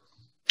start.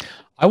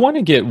 I want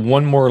to get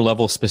one more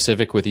level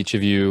specific with each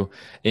of you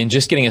in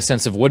just getting a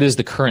sense of what is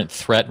the current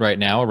threat right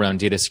now around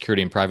data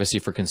security and privacy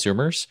for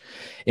consumers.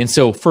 And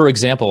so, for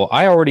example,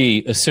 I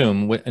already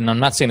assume, and I'm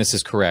not saying this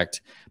is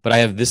correct, but I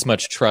have this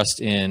much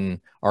trust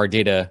in our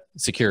data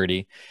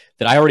security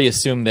that I already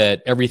assume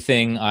that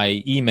everything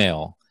I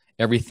email,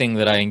 everything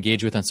that I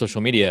engage with on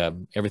social media,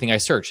 everything I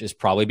search is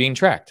probably being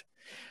tracked.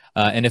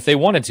 And if they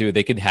wanted to,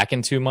 they could hack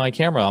into my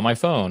camera on my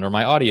phone or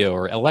my audio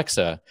or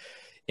Alexa.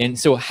 And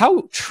so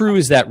how true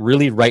is that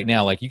really right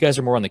now? Like, you guys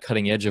are more on the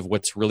cutting edge of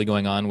what's really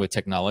going on with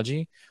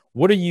technology.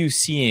 What are you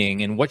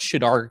seeing, and what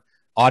should our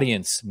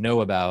audience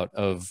know about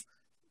of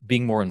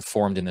being more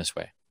informed in this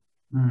way?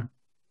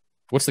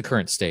 What's the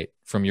current state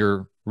from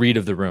your read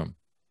of the room?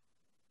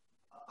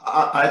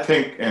 I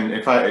think, and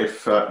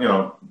if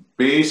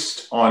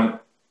based on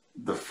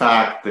the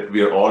fact that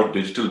we are all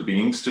digital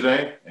beings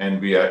today and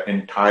we are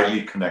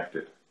entirely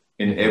connected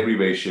in every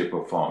way, shape,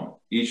 or form.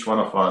 Each one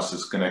of us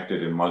is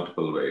connected in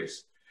multiple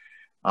ways.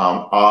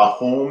 Our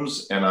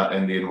homes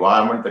and the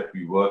environment that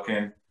we work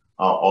in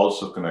are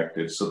also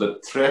connected. So the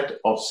threat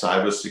of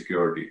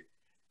cybersecurity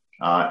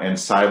and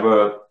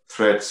cyber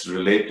threats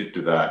related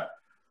to that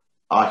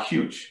are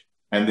huge,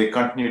 and they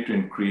continue to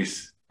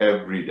increase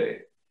every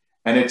day.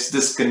 And it's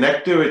this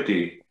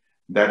connectivity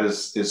that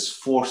is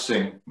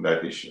forcing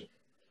that issue.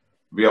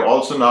 We are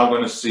also now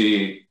going to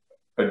see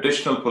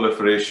additional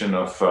proliferation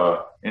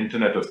of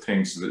Internet of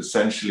Things that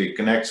essentially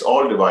connects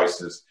all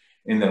devices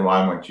in the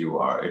environment you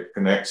are. It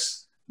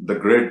connects the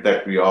grid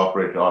that we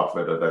operate off,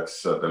 whether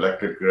that's the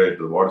electric grid,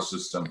 the water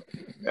system,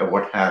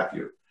 what have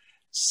you.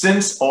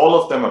 Since all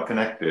of them are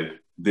connected,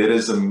 there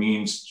is a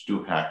means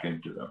to hack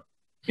into them,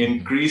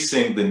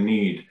 increasing the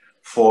need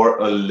for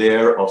a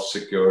layer of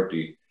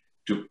security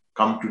to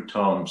come to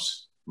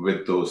terms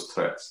with those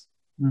threats.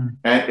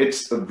 And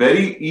it's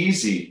very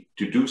easy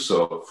to do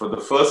so. For the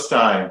first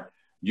time,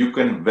 you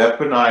can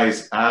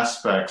weaponize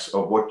aspects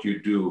of what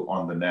you do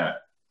on the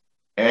net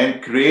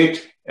and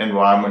create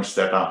environments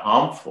that are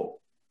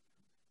harmful.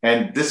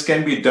 And this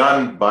can be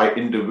done by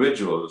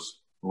individuals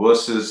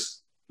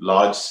versus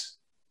large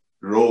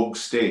rogue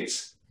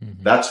states.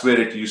 That's where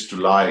it used to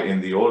lie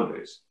in the old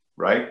days,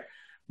 right?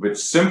 With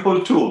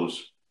simple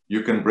tools,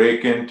 you can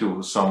break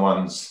into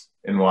someone's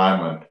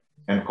environment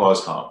and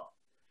cause harm.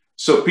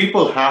 So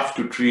people have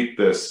to treat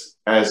this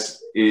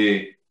as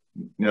a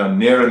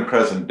near and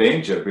present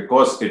danger,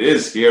 because it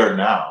is here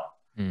now,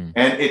 and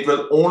it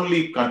will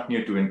only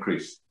continue to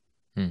increase.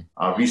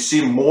 We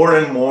see more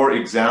and more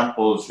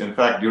examples. In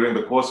fact, during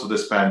the course of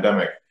this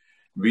pandemic,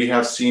 we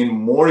have seen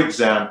more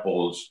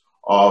examples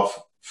of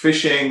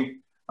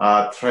phishing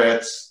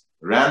threats,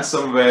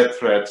 ransomware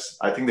threats.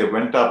 I think they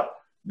went up,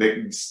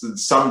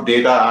 some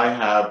data I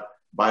have,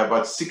 by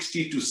about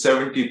 60 to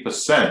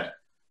 70%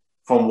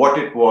 from what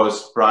it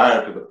was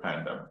prior to the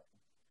pandemic.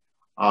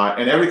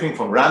 And everything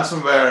from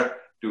ransomware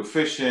to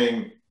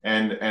phishing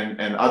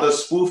and other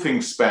spoofing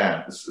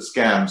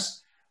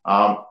scams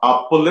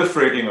are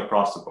proliferating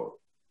across the board.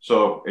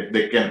 So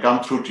they can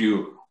come through to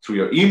you through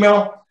your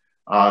email,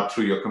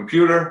 through your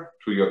computer,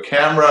 through your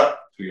camera,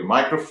 through your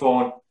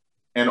microphone,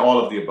 and all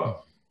of the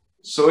above.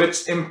 So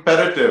it's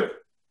imperative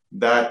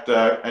that,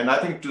 and I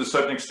think to a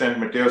certain extent,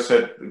 Matteo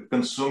said,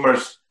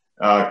 consumers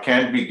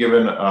can't be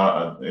given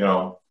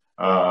a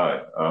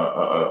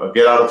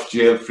get out of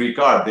jail free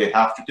card. They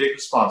have to take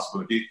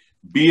responsibility,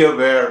 be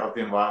aware of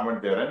the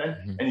environment they're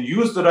in, and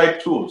use the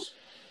right tools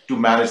to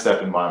manage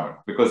that environment,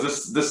 because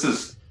this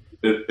is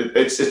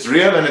it's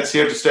real and it's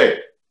here to stay.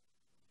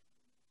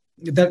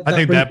 I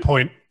think that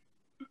point.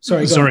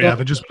 Sorry,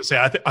 I just want to say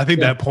I think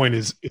that point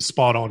is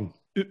spot on.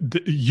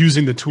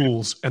 Using the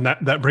tools, and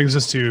that brings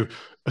us to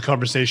a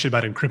conversation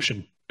about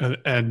encryption,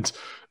 and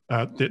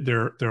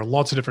there are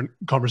lots of different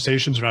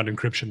conversations around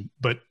encryption,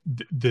 but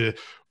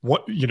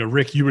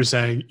Rick, you were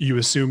saying you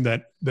assume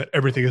that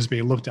everything is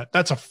being looked at.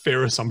 That's a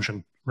fair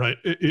assumption, right?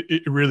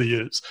 It really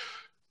is.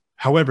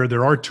 However,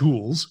 there are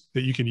tools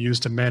that you can use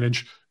to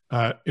manage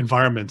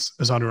environments,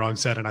 as Anurag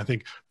said. And I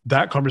think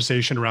that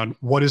conversation around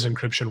what is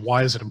encryption,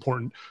 why is it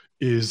important,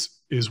 is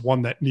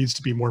one that needs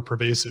to be more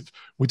pervasive.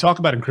 We talk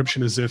about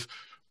encryption as if,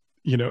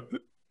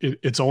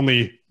 it's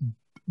only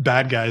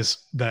bad guys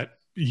that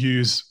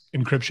use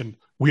encryption.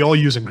 We all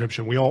use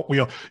encryption. We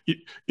all.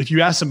 If you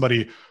ask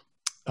somebody,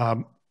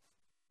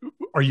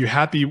 are you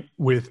happy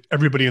with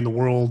everybody in the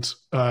world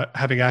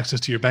having access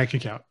to your bank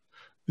account?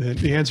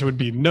 The answer would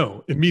be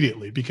no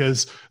immediately,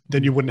 because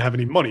then you wouldn't have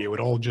any money. It would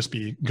all just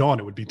be gone.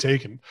 It would be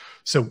taken.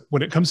 So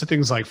when it comes to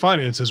things like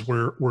finances,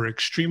 we're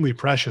extremely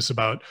precious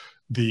about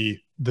the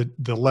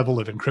level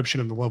of encryption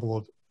and the level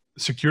of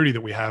security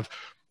that we have,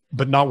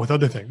 but not with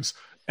other things.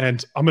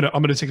 And I'm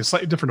gonna take a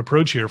slightly different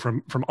approach here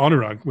from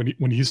Anurag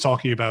when he's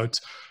talking about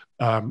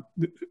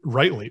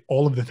rightly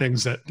all of the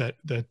things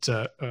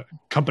that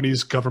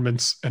companies,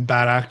 governments, and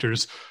bad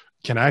actors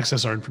can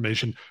access our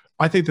information.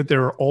 I think that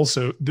there are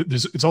also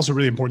it's also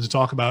really important to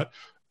talk about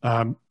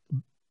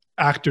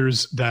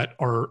actors that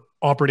are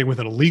operating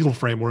within a legal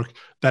framework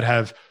that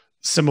have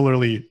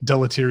similarly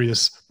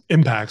deleterious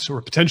impacts or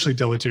potentially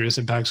deleterious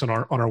impacts on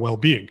our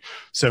well-being.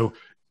 So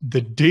the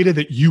data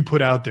that you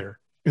put out there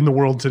in the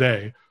world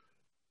today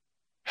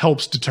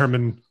helps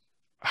determine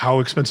how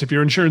expensive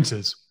your insurance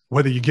is,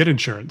 whether you get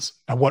insurance,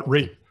 at what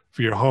rate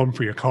for your home,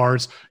 for your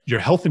cars, your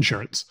health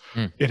insurance.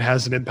 It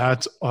has an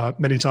impact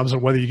many times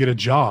on whether you get a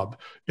job.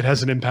 It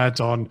has an impact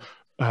on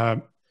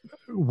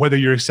whether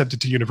you're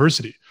accepted to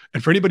university.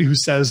 And for anybody who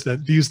says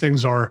that these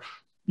things are,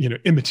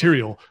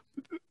 immaterial,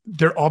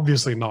 they're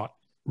obviously not,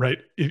 right?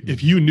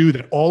 If you knew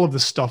that all of the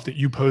stuff that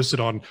you posted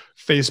on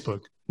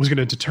Facebook was going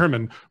to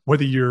determine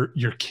whether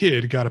your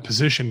kid got a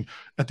position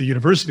at the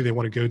university they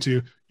want to go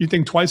to, you'd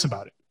think twice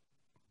about it.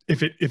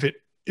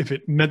 If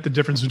it meant the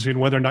difference between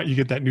whether or not you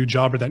get that new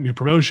job or that new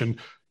promotion,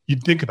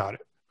 you'd think about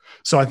it.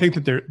 So I think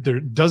that there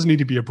does need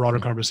to be a broader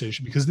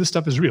conversation, because this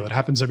stuff is real. It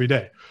happens every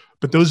day.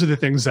 But those are the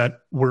things that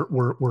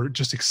we're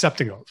just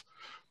accepting of.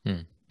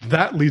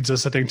 That leads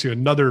us, I think, to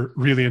another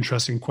really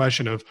interesting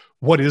question of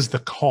what is the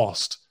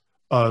cost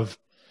of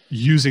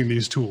using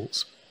these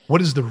tools?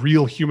 What is the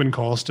real human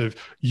cost of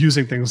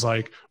using things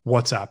like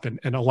WhatsApp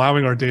and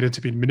allowing our data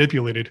to be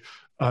manipulated,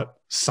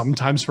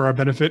 sometimes for our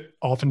benefit,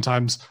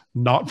 oftentimes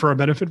not for our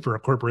benefit, for a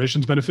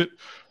corporation's benefit?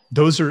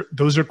 Those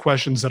are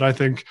questions that I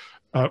think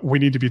we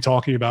need to be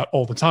talking about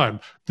all the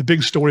time. The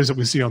big stories that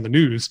we see on the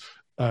news,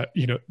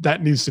 that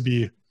needs to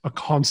be a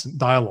constant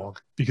dialogue,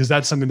 because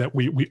that's something that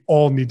we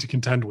all need to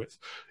contend with.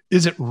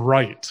 Is it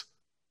right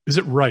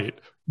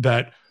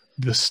that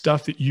the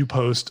stuff that you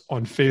post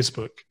on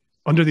Facebook,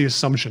 under the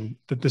assumption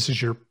that this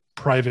is your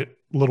private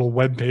little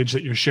web page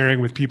that you're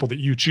sharing with people that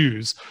you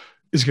choose,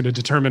 is going to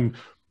determine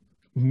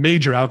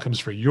major outcomes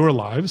for your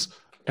lives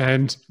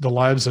and the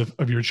lives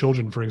of your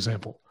children, for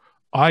example?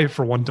 I,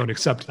 for one, don't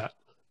accept that.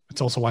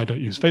 It's also why I don't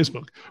use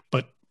Facebook.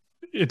 But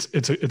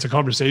it's a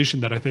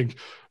conversation that I think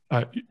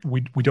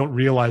we don't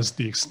realize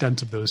the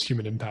extent of those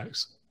human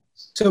impacts.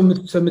 So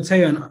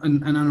Matteo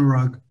and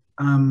Anurag,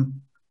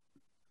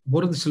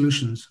 what are the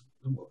solutions?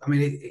 I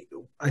mean,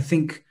 I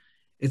think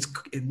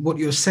what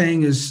you're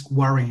saying is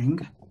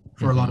worrying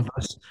for a lot of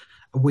us.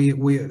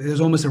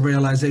 There's almost a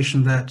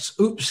realization that,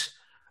 oops,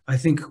 I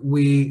think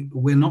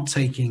we're not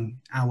taking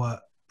our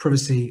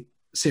privacy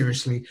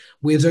seriously.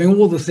 We're doing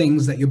all the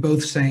things that you're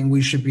both saying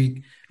we should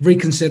be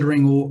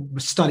reconsidering or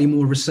study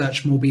more,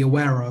 research more, be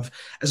aware of.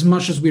 As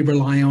much as we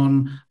rely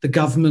on the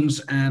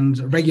government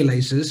and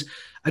regulators,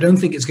 I don't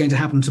think it's going to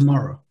happen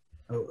tomorrow.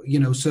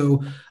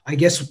 So I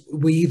guess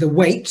we either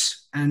wait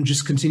and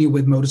just continue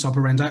with modus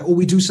operandi, or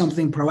we do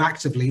something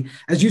proactively,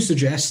 as you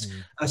suggest.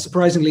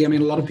 Surprisingly, I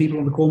mean, a lot of people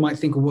on the call might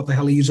think, well, what the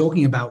hell are you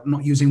talking about,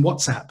 not using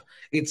WhatsApp?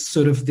 It's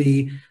sort of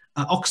the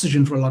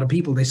oxygen for a lot of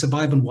people. They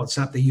survive on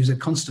WhatsApp. They use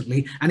it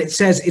constantly. And it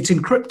says it's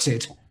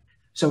encrypted.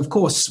 So, of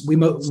course,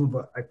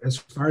 as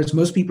far as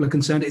most people are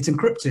concerned, it's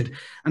encrypted.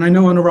 And I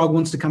know Anurag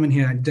wants to come in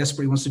here and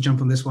desperately wants to jump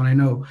on this one, I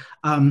know,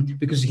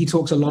 because he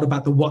talks a lot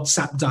about the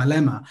WhatsApp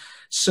dilemma.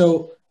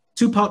 So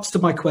two parts to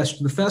my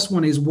question. The first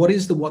one is, what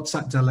is the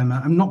WhatsApp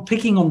dilemma? I'm not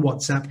picking on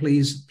WhatsApp.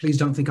 Please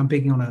don't think I'm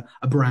picking on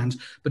a brand,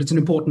 but it's an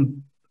important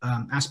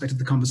aspect of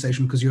the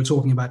conversation, because you're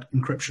talking about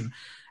encryption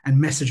and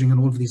messaging and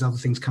all of these other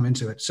things come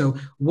into it. So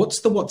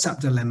what's the WhatsApp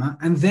dilemma?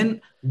 And then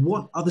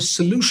what are the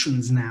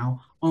solutions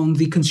now on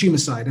the consumer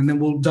side? And then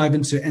we'll dive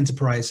into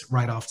enterprise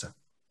right after.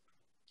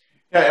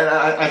 Yeah, and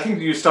I think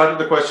you started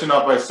the question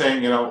off by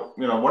saying,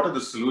 what are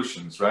the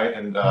solutions, right?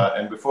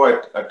 And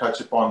before I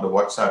touch upon the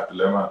WhatsApp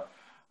dilemma,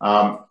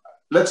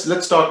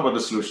 let's talk about the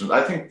solutions.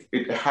 I think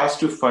it has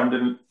to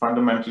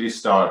fundamentally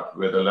start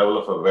with a level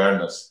of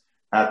awareness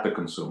at the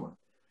consumer.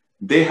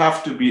 They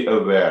have to be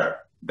aware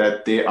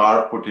that they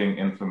are putting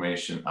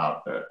information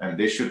out there, and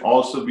they should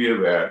also be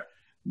aware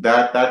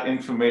that that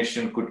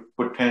information could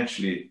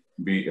potentially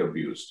be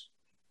abused.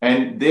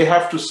 And they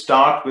have to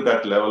start with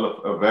that level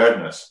of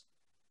awareness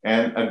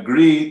and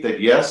agree that,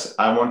 yes,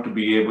 I want to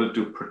be able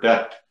to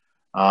protect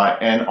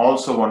and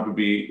also want to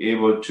be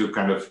able to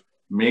kind of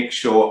make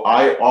sure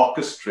I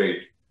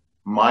orchestrate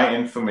my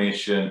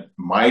information,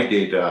 my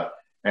data,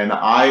 and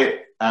I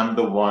am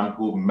the one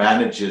who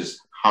manages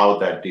how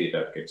that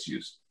data gets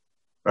used,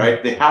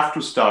 right? They have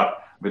to start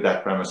with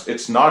that premise.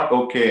 It's not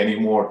okay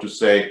anymore to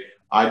say,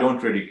 I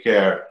don't really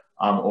care.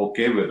 I'm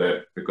okay with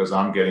it because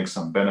I'm getting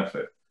some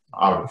benefit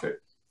out of it,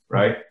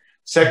 right?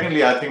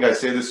 Secondly, I think I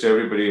say this to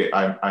everybody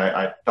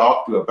I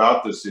talk to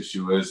about this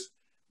issue is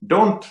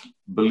don't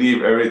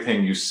believe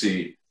everything you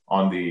see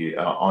on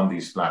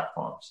these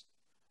platforms.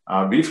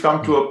 We've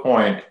come to a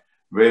point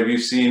where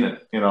we've seen,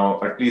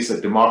 at least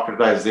a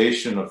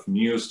democratization of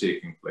news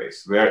taking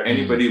place, where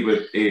anybody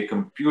with a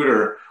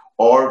computer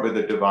or with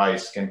a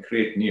device can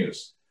create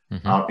news.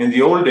 In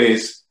the old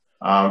days,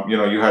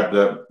 you had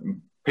the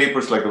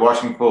papers like the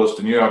Washington Post,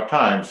 the New York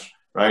Times,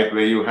 right,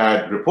 where you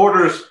had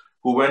reporters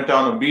who went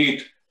down a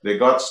beat, they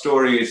got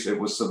stories, it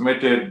was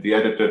submitted, the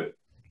editor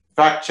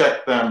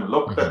fact-checked them,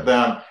 looked at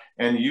them,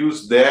 and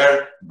used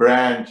their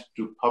brand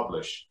to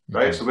publish,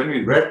 right? So when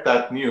we read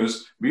that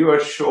news, we were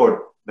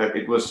sure that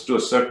it was to a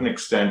certain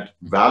extent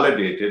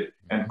validated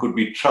and could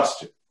be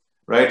trusted,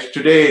 right?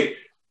 Today,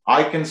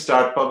 I can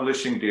start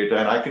publishing data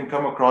and I can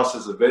come across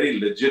as a very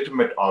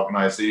legitimate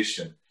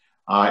organization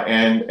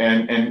and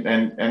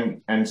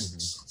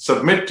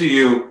submit to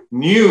you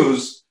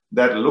news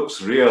that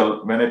looks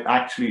real when it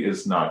actually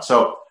is not.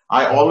 So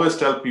I always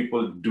tell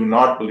people, do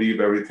not believe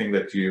everything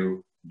that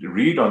you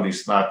read on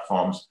these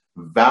platforms,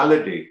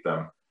 validate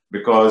them,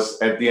 because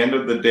at the end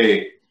of the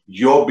day,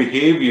 your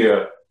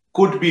behavior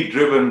could be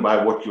driven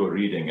by what you're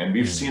reading. And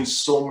we've seen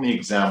so many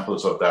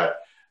examples of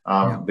that.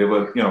 There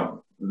were,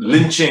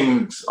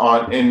 lynchings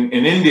in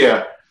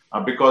India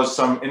because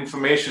some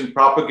information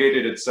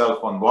propagated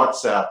itself on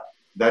WhatsApp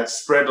that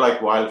spread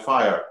like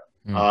wildfire.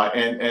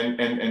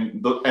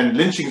 And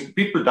lynchings,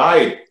 people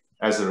died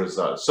as a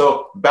result.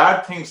 So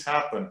bad things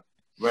happen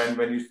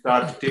when you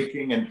start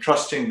taking and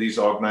trusting these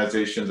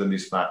organizations and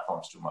these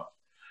platforms too much.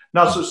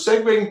 Now, so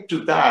segueing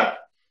to that,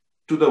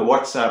 to the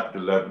WhatsApp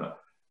dilemma,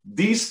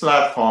 these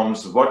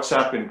platforms,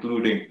 WhatsApp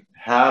including,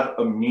 have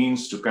a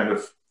means to kind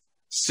of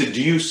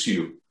seduce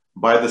you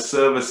by the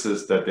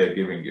services that they're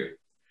giving you.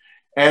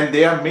 And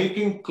they are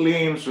making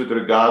claims with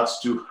regards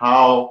to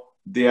how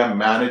they are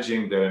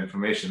managing their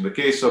information. In the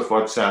case of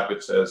WhatsApp,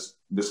 it says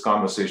this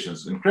conversation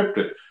is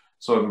encrypted.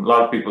 So a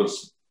lot of people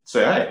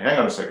say, hey, hang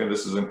on a second,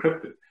 this is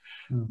encrypted.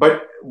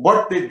 But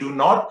what they do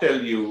not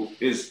tell you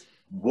is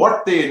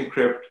what they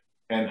encrypt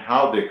and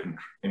how they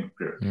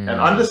encrypt. And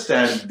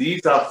understand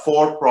these are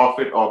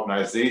for-profit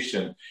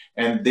organizations,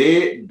 and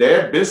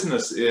their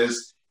business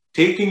is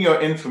taking your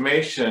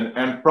information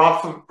and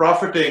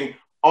profiting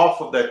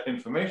off of that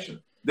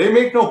information. They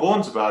make no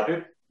bones about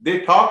it.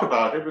 They talk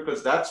about it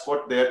because that's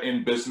what they're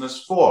in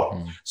business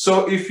for.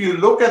 So if you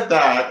look at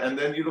that and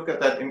then you look at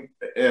that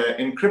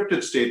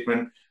encrypted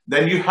statement,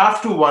 then you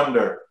have to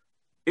wonder,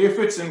 if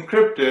it's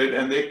encrypted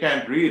and they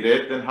can't read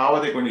it, then how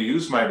are they going to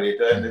use my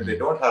data? And if they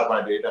don't have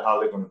my data, how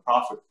are they going to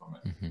profit from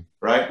it,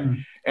 right?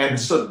 And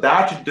so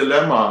that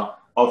dilemma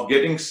of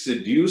getting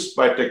seduced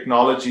by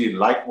technology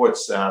like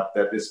WhatsApp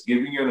that is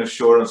giving you an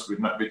assurance which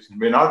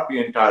may not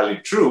be entirely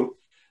true,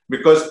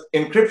 because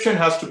encryption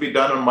has to be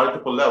done on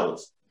multiple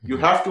levels. You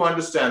have to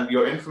understand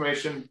your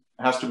information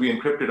has to be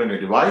encrypted on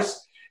your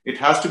device. It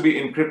has to be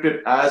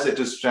encrypted as it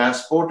is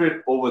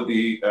transported over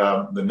the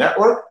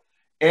network.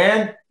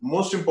 And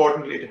most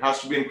importantly, it has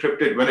to be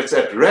encrypted when it's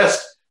at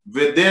rest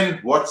within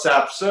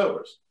WhatsApp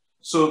servers.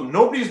 So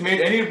nobody's made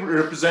any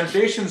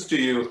representations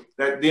to you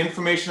that the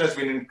information has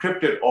been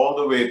encrypted all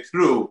the way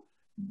through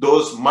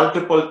those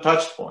multiple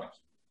touch points.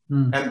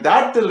 And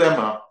that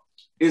dilemma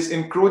is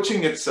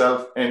encroaching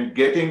itself and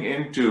getting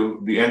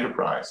into the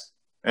enterprise.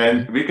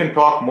 And we can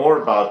talk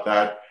more about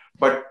that.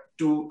 But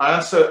to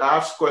answer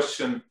Af's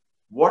question,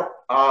 what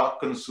are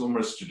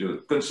consumers to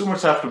do?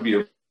 Consumers have to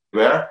be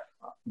aware.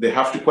 They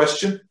have to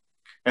question.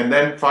 And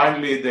then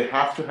finally, they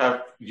have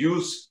to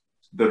use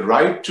the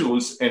right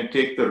tools and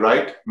take the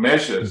right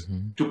measures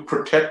to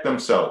protect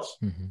themselves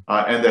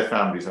and their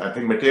families. I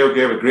think Matteo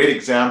gave a great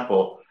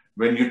example.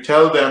 When you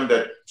tell them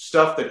that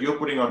stuff that you're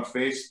putting on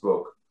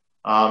Facebook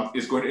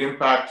is going to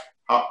impact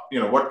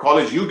what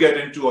college you get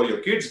into or your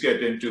kids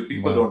get into,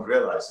 people don't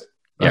realize it.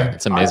 Right? Yeah,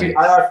 it's amazing.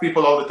 I ask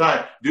people all the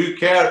time, do you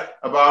care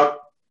about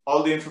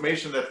all the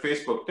information that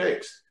Facebook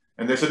takes?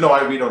 And they said,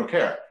 no, we don't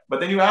care. But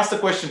then you ask the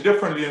question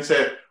differently and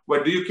say,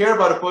 well, do you care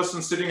about a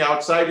person sitting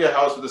outside your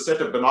house with a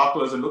set of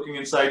binoculars and looking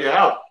inside your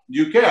house? Do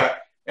you care?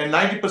 And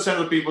 90%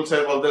 of the people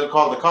said, well, they'll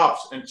call the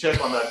cops and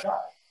check on that guy,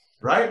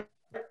 right?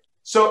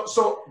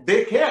 So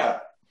they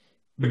care.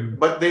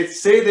 But they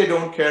say they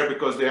don't care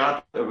because they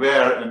aren't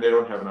aware and they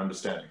don't have an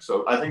understanding.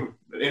 So I think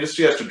the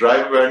industry has to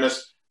drive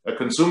awareness,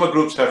 consumer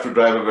groups have to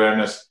drive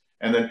awareness,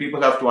 and then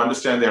people have to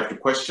understand, they have to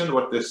question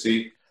what they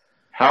see,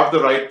 have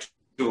the right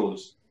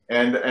tools,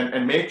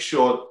 and make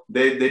sure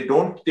they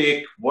don't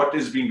take what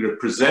is being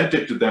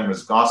represented to them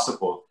as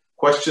gospel,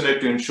 question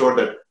it to ensure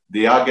that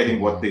they are getting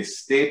what they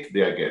state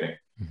they are getting.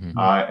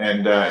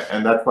 And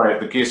that's why in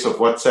the case of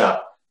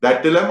WhatsApp,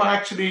 that dilemma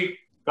actually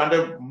kind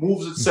of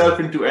moves itself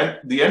into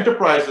the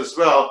enterprise as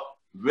well,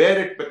 where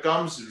it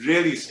becomes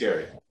really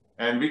scary.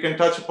 And we can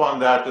touch upon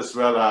that as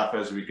well,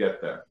 as we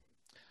get there.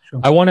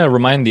 I want to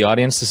remind the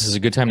audience this is a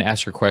good time to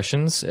ask your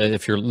questions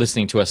if you're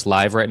listening to us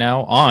live right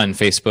now on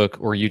Facebook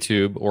or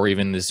YouTube or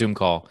even the Zoom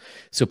call.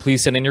 So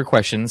please send in your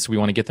questions. We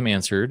want to get them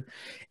answered.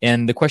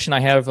 And the question I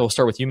have, I'll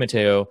start with you,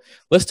 Matteo.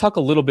 Let's talk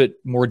a little bit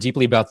more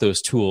deeply about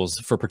those tools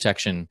for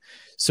protection.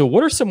 So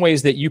what are some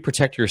ways that you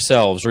protect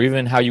yourselves, or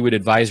even how you would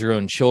advise your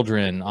own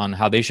children on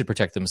how they should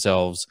protect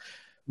themselves?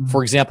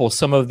 For example,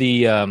 some of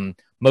the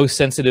most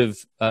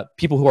sensitive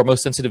people who are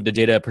most sensitive to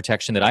data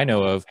protection that I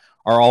know of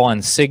are all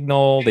on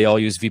Signal. They all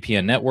use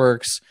VPN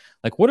networks.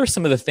 Like, what are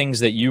some of the things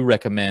that you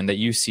recommend that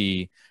you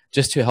see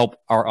just to help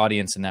our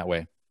audience in that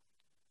way?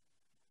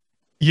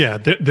 Yeah,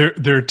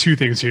 there are two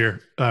things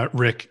here,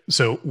 Rick.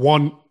 So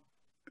one,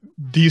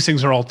 these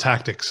things are all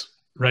tactics,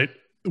 right?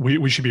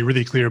 We should be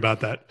really clear about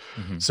that.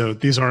 Mm-hmm. So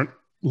these aren't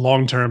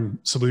long-term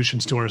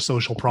solutions to our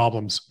social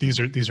problems. These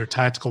are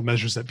tactical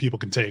measures that people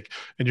can take.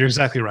 And you're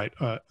exactly right.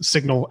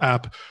 Signal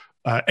app,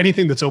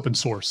 anything that's open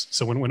source.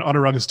 So when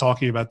Anurag is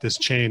talking about this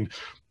chain,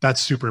 that's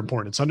super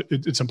important.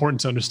 It's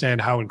important to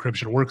understand how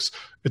encryption works.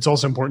 It's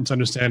also important to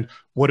understand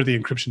what are the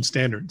encryption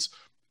standards.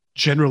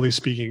 Generally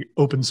speaking,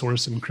 open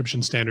source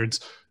encryption standards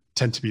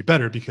tend to be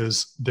better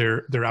because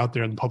they're out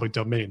there in the public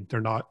domain.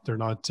 They're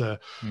not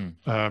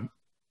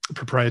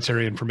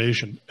proprietary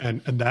information,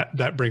 and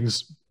that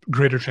brings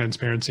greater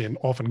transparency and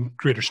often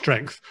greater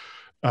strength.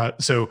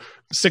 So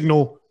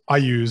Signal, I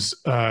use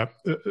a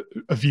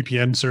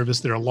VPN service.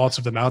 There are lots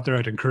of them out there.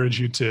 I'd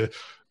encourage you to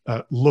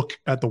look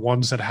at the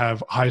ones that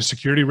have high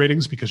security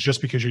ratings, because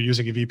just because you're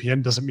using a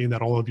VPN doesn't mean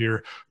that all of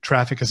your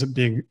traffic isn't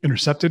being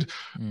intercepted.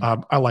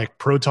 I like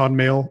Proton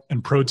Mail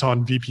and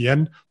Proton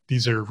VPN.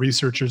 These are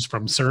researchers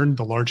from CERN,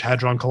 the Large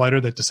Hadron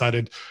Collider, that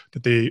decided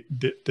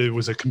that there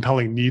was a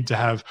compelling need to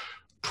have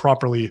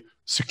properly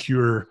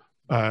secure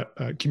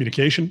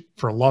communication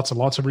for lots and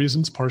lots of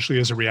reasons, partially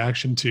as a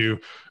reaction to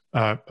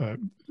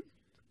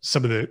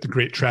some of the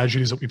great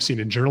tragedies that we've seen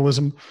in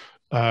journalism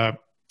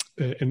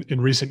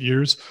in recent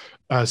years.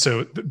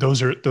 So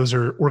those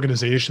are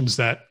organizations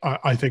that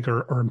I think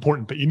are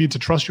important, but you need to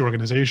trust your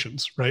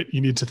organizations, right?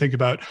 You need to think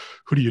about,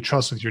 who do you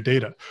trust with your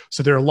data?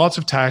 So there are lots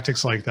of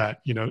tactics like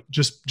that,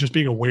 just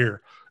being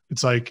aware.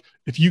 It's like,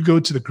 if you go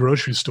to the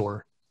grocery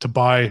store to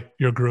buy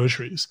your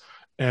groceries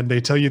and they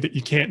tell you that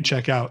you can't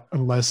check out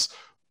unless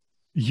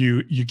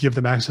you give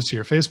them access to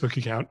your Facebook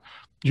account,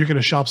 you're going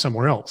to shop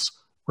somewhere else,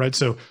 right?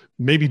 So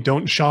maybe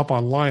don't shop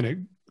online at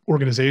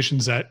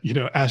organizations that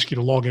ask you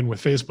to log in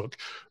with Facebook,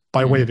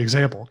 by way of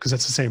example, because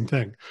that's the same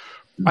thing.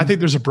 I think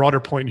there's a broader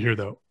point here,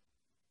 though.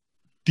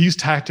 These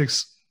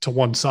tactics to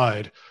one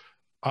side,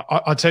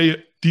 I'll tell you,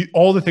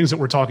 all the things that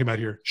we're talking about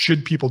here,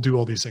 should people do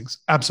all these things?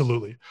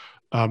 Absolutely.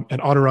 And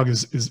Anurag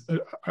is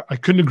I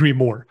couldn't agree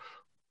more.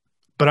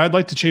 But I'd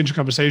like to change the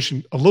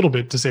conversation a little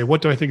bit to say,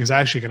 what do I think is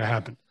actually going to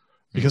happen?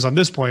 Because on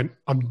this point,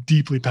 I'm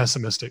deeply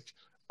pessimistic.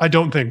 I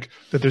don't think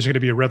that there's going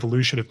to be a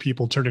revolution of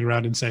people turning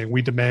around and saying,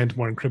 we demand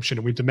more encryption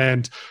and we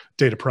demand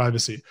data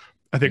privacy.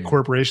 I think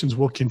corporations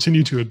will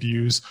continue to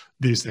abuse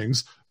these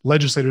things.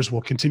 Legislators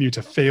will continue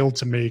to fail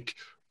to make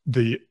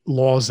the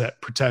laws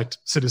that protect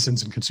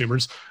citizens and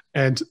consumers,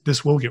 and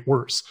this will get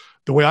worse.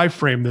 The way I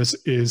frame this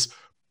is,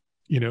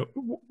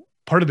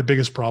 part of the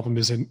biggest problem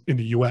is in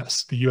the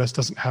US. The US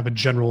doesn't have a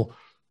general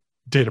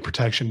data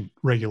protection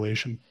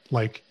regulation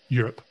like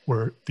Europe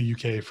or the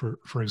UK,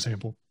 for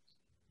example.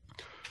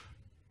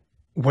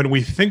 When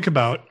we think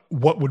about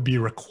what would be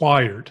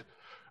required,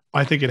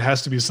 I think it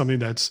has to be something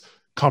that's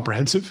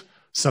comprehensive,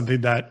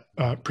 something that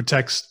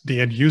protects the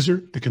end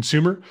user, the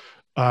consumer.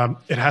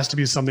 It has to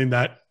be something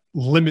that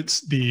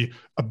limits the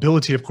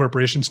ability of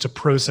corporations to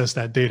process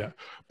that data.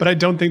 But I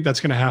don't think that's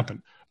going to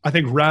happen. I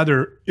think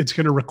rather it's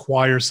going to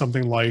require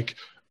something like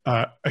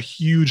a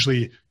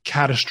hugely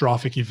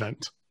catastrophic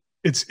event.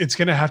 It's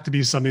going to have to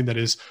be something that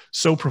is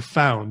so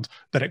profound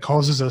that it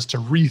causes us to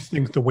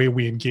rethink the way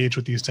we engage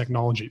with these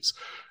technologies.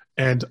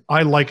 And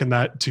I liken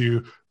that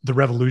to the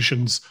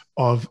revolutions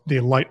of the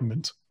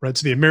Enlightenment, right?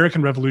 So the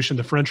American Revolution,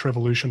 the French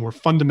Revolution were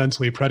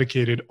fundamentally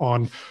predicated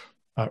on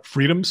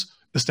freedoms,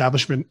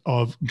 establishment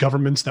of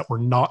governments that were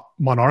not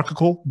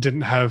monarchical,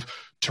 didn't have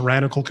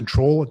tyrannical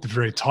control at the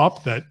very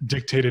top that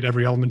dictated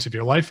every element of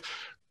your life.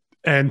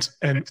 And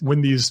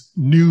when these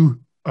new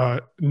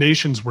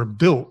nations were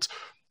built,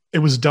 it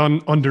was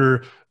done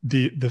under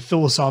the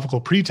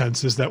philosophical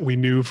pretenses that we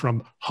knew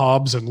from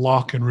Hobbes and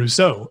Locke and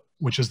Rousseau,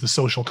 which is the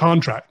social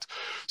contract.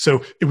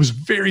 So it was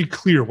very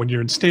clear when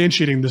you're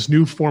instantiating this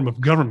new form of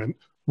government,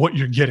 what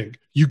you're getting.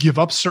 You give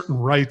up certain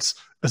rights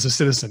as a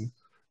citizen.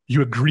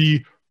 You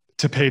agree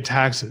to pay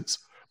taxes,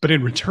 but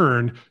in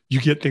return, you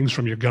get things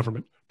from your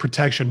government,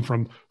 protection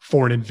from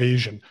foreign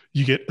invasion.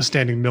 You get a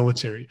standing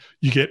military.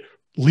 You get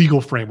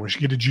legal frameworks.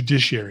 You get a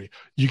judiciary.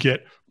 You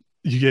get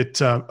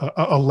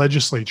a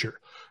legislature.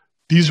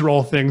 These are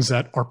all things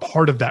that are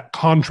part of that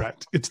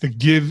contract. It's the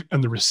give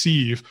and the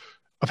receive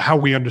of how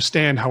we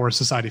understand how our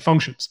society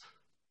functions.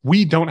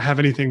 We don't have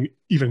anything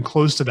even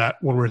close to that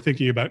when we're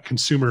thinking about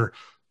consumer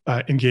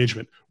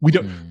engagement. We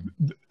don't.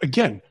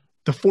 Again,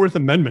 the Fourth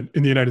Amendment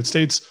in the United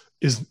States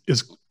is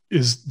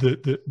is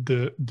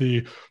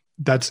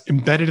that's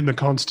embedded in the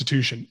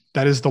Constitution.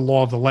 That is the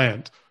law of the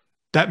land.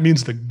 That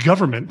means the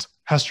government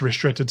has to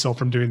restrict itself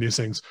from doing these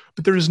things.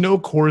 But there is no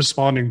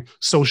corresponding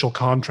social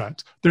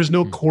contract. There's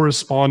no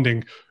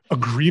corresponding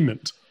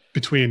agreement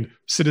between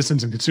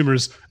citizens and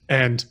consumers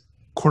and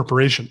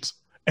corporations.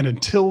 And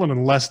until and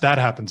unless that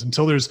happens,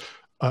 until there's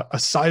a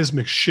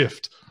seismic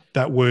shift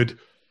that would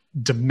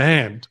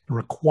demand,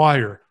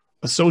 require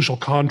a social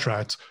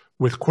contract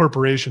with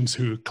corporations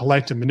who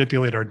collect and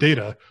manipulate our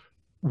data,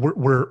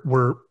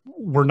 we're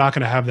not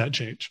going to have that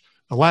change.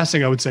 The last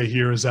thing I would say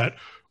here is that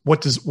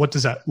what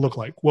does that look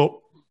like?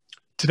 Well,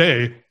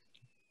 today,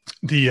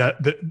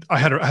 I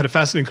had a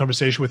fascinating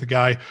conversation with a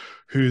guy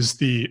who's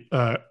the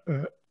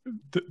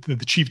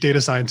chief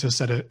data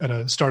scientist at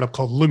a startup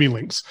called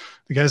LumiLinks.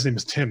 The guy's name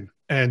is Tim,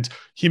 and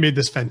he made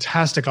this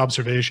fantastic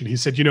observation. He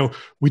said,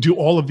 we do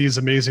all of these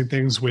amazing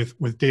things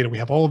with data. We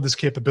have all of this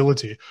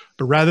capability,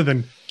 but rather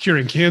than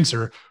curing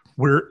cancer,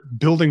 we're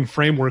building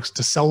frameworks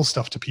to sell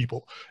stuff to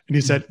people. And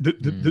he said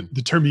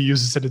the term he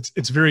uses said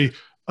it's very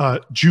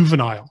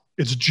juvenile.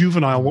 It's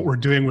juvenile what we're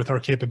doing with our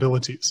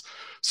capabilities.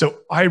 So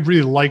I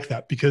really like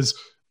that, because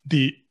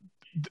the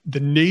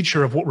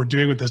nature of what we're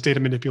doing with this data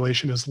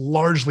manipulation is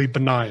largely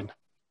benign,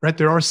 right?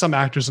 There are some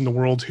actors in the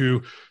world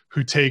who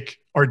take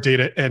our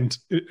data and,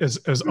 as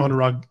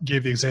Anurag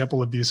gave the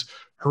example of these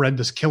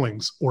horrendous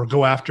killings, or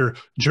go after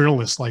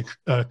journalists like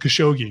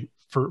Khashoggi,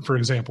 for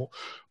example.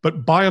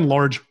 But by and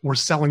large, we're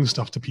selling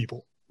stuff to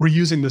people. We're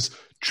using this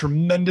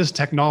tremendous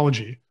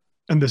technology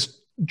and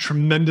this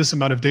tremendous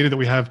amount of data that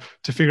we have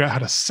to figure out how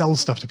to sell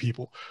stuff to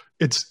people.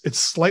 It's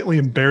slightly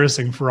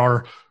embarrassing for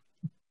our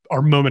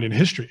moment in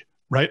history,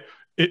 right?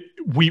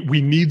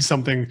 We need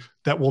something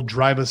that will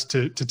drive us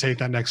to take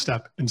that next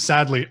step. And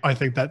sadly, I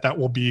think that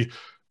will be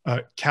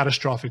a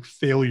catastrophic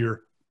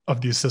failure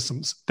of these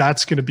systems.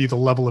 That's going to be the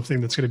level of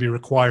thing that's going to be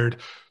required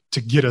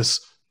to get us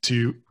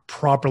to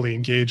properly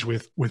engage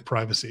with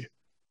privacy.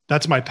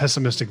 That's my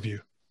pessimistic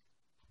view.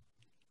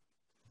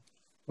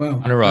 Wow.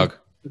 Anurag.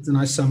 That's a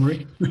nice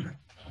summary.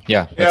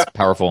 Yeah, that's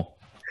powerful.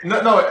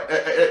 No.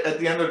 At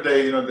the end of the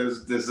day,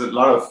 there's a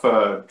lot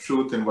of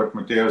truth in what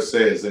Matteo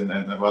says, and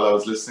while I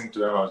was listening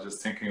to him, I was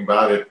just thinking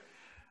about it.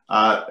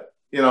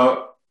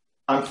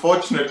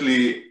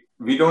 Unfortunately,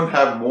 we don't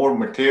have more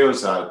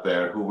Matteos out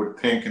there who would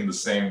think in the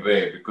same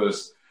way,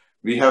 because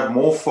we have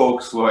more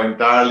folks who are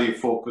entirely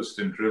focused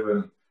and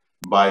driven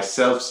by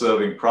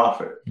self-serving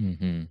profit.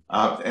 Mm-hmm.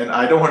 And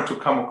I don't want to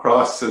come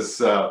across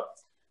as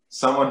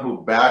someone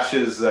who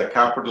bashes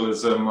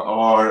capitalism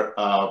or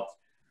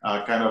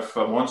kind of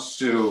wants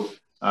to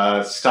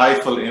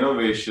stifle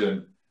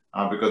innovation,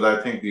 because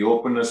I think the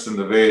openness in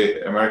the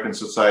way American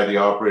society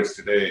operates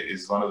today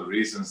is one of the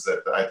reasons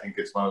that I think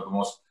it's one of the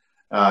most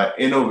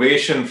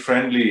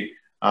innovation-friendly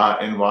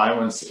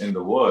environments in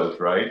the world,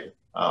 right?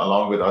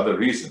 Along with other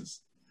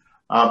reasons.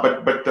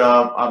 But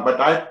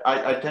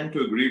I tend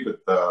to agree with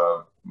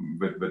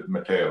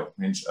Matteo.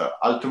 Means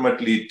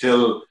ultimately,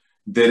 till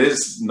there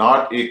is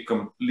not a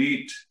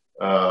complete,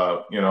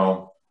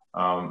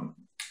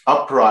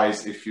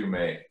 uprise, if you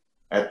may,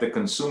 at the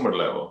consumer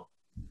level,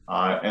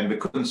 and the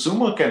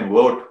consumer can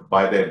vote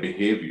by their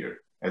behavior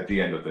at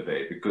the end of the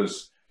day,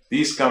 because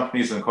these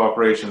companies and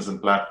corporations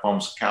and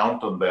platforms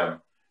count on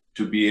them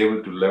to be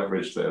able to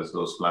leverage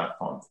those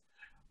platforms.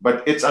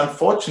 But it's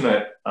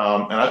unfortunate,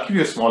 and I'll give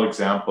you a small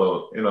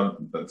example.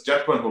 The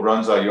gentleman who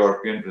runs our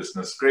European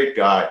business, great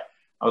guy.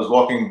 I was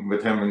walking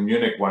with him in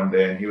Munich one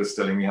day, and he was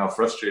telling me how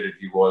frustrated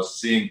he was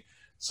seeing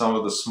some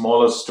of the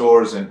smaller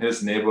stores in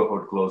his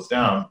neighborhood close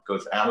down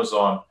because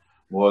Amazon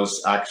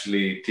was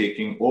actually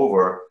taking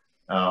over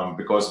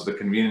because of the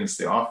convenience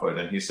they offered.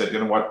 And he said, you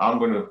know what, I'm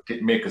going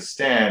to make a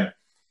stand,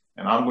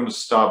 and I'm going to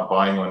stop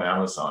buying on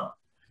Amazon.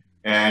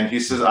 And he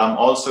says, I'm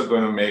also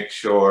going to make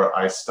sure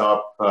I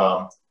stop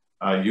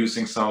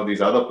using some of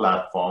these other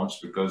platforms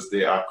because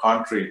they are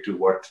contrary to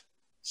what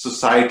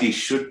society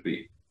should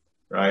be,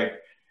 right?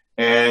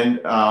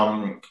 And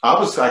I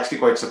was actually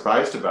quite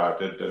surprised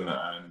about it, and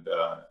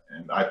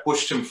I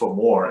pushed him for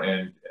more.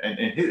 And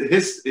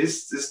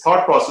his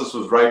thought process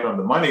was right on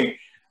the money,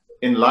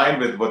 in line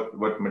with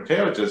what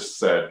Matteo just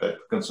said, that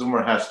the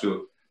consumer has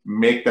to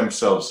make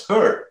themselves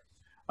heard.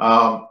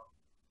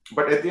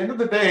 But at the end of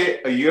the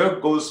day, a year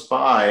goes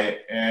by,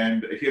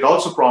 and he had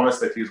also promised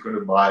that he's going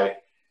to buy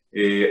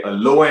a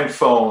low-end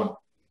phone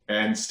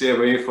and stay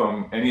away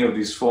from any of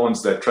these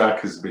phones that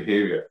track his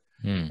behavior.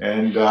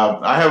 And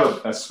I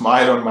have a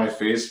smile on my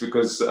face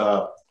because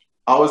I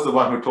was the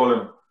one who told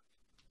him,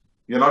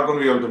 you're not going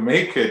to be able to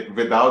make it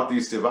without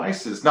these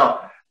devices.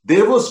 Now,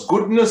 there was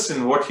goodness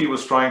in what he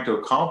was trying to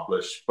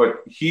accomplish, but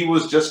he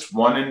was just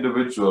one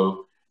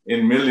individual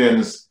in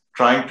millions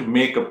trying to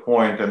make a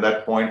point, and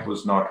that point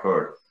was not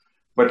heard.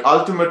 But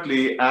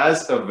ultimately,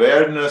 as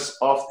awareness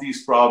of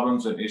these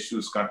problems and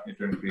issues continue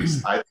to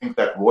increase, I think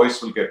that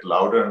voice will get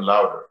louder and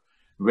louder,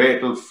 where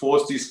it will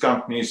force these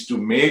companies to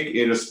make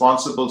a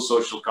responsible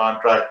social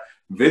contract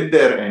with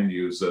their end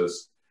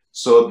users.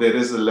 So there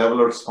is a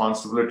level of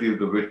responsibility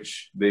to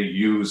which they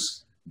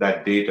use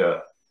that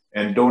data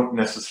and don't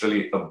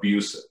necessarily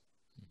abuse it.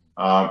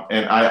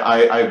 And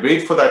I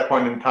wait for that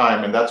point in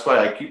time, and that's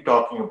why I keep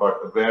talking about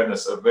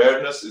awareness.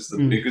 Awareness is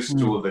the biggest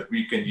tool that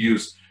we can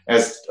use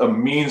as a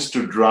means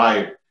to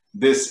drive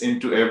this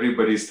into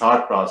everybody's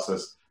thought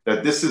process,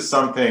 that this is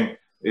something,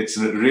 it's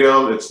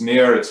real, it's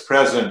near, it's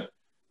present.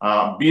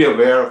 Be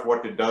aware of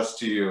what it does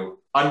to you,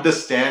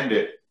 understand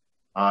it,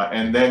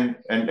 and then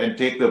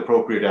take the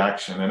appropriate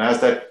action. And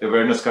as that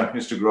awareness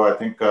continues to grow, I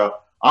think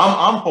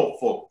I'm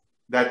hopeful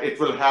that it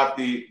will have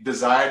the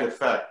desired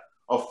effect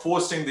of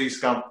forcing these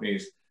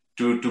companies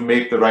to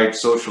make the right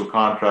social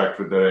contract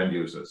with their end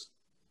users.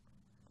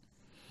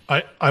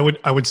 I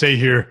would say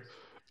here,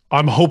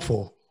 I'm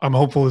hopeful. I'm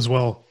hopeful as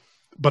well,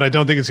 but I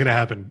don't think it's going to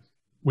happen.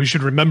 We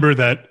should remember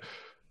that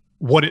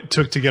what it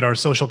took to get our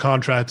social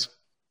contract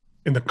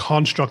in the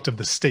construct of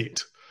the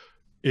state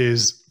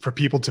is for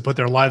people to put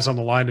their lives on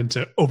the line and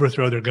to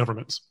overthrow their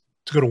governments,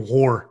 to go to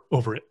war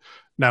over it.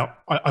 Now,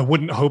 I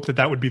wouldn't hope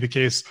that would be the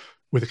case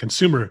with a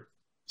consumer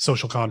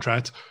social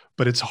contract,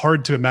 but it's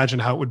hard to imagine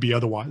how it would be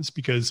otherwise,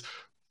 because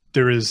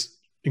there is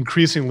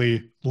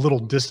increasingly little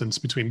distance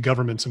between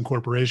governments and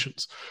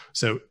corporations.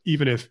 So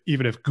even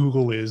if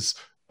Google is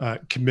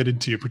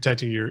committed to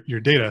protecting your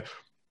data,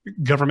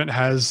 government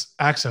has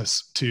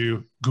access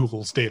to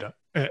Google's data,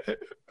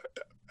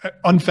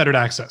 unfettered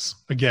access,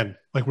 again,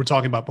 like we're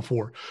talking about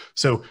before.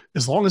 So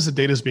as long as the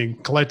data is being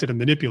collected and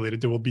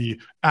manipulated, there will be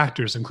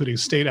actors, including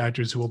state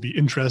actors, who will be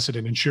interested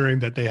in ensuring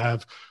that they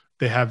have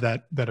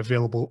that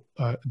available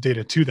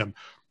data to them.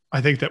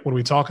 I think that when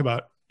we talk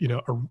about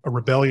a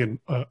rebellion,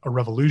 a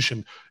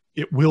revolution,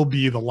 it will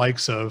be the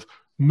likes of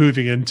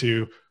moving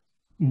into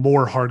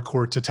more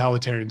hardcore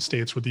totalitarian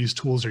states where these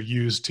tools are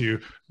used to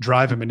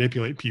drive and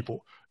manipulate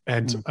people.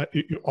 And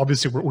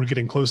obviously we're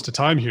getting close to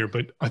time here,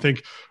 but I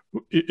think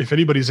if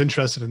anybody's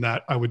interested in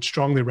that, I would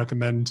strongly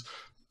recommend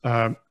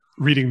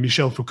reading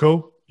Michel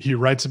Foucault. He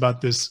writes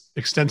about this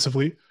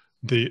extensively,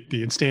 the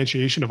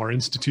instantiation of our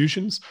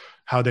institutions,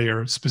 how they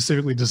are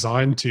specifically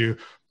designed to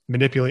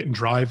manipulate and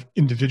drive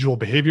individual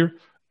behavior,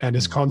 and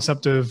his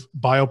concept of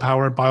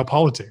biopower and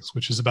biopolitics,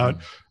 which is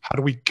about how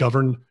do we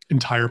govern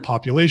entire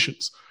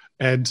populations.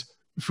 And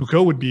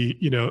Foucault would be,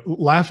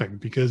 laughing,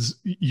 because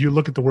you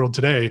look at the world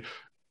today,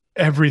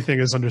 everything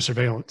is under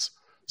surveillance.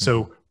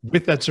 So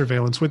with that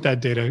surveillance, with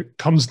that data,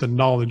 comes the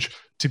knowledge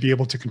to be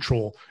able to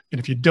control. And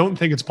if you don't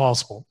think it's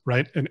possible,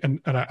 right? And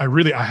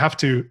I have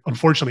to,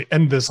 unfortunately,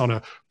 end this on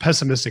a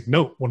pessimistic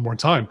note one more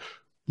time.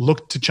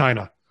 Look to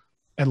China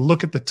and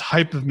look at the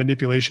type of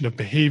manipulation of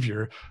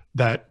behavior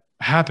that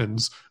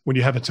happens when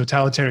you have a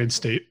totalitarian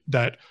state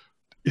that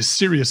is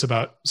serious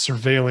about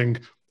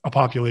surveilling a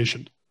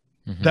population.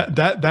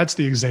 That's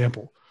the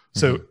example.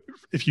 So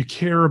if you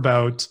care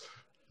about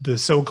the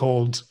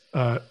so-called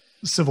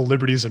civil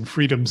liberties and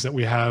freedoms that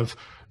we have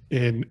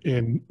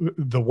in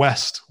the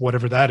West,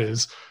 whatever that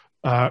is,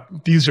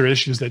 these are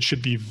issues that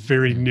should be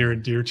very near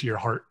and dear to your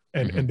heart,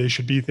 and they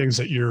should be things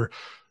that you're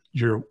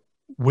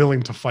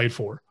willing to fight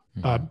for.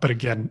 But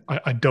again,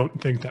 I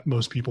don't think that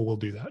most people will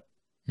do that.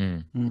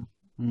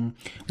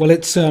 Well,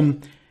 it's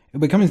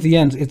we're coming to the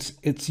end.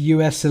 It's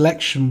US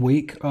election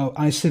week.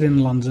 I sit in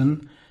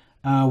London.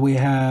 We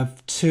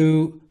have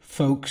two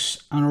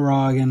folks,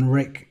 Anurag and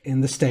Rick, in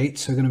the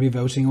States who are going to be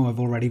voting or have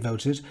already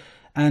voted.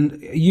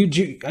 And you're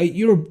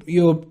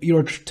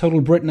a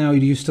total Brit now. Do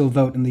you still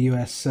vote in the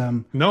US?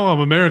 No, I'm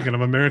American.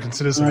 I'm an American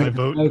citizen. Right. I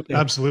vote. Okay.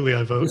 Absolutely,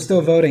 I vote. You're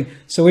still voting.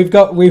 So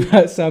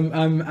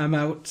I'm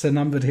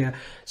outnumbered here.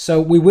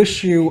 So we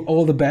wish you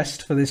all the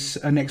best for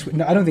this next week.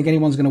 No, I don't think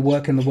anyone's going to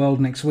work in the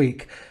world next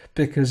week,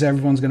 because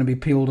everyone's going to be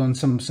peeled on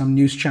some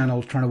news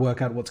channel trying to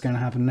work out what's going to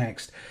happen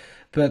next.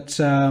 But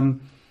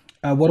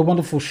what a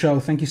wonderful show.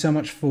 Thank you so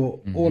much for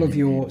all of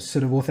your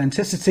sort of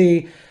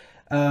authenticity,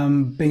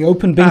 being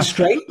open, being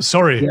straight.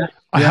 Sorry,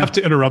 I have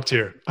to interrupt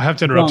here.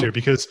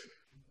 Because,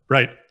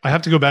 I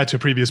have to go back to a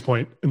previous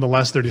point in the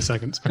last 30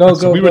 seconds.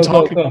 We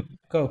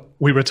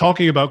were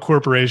talking about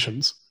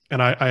corporations,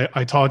 and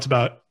I talked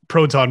about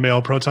Proton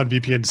Mail, Proton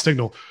VPN,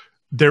 Signal.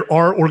 There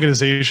are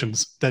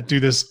organizations that do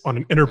this on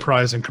an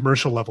enterprise and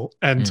commercial level,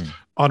 and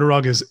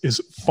Anurag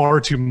is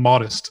far too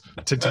modest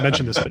to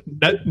mention this. But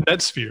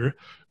NetSphere,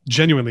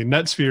 genuinely,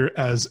 NetSphere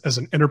as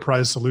an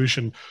enterprise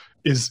solution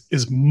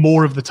is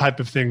more of the type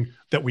of thing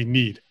that we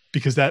need,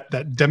 because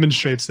that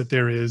demonstrates that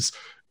there is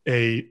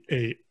a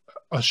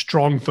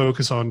strong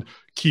focus on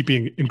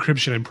keeping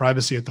encryption and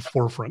privacy at the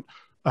forefront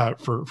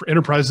for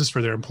enterprises,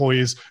 for their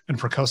employees, and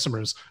for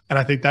customers. And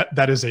I think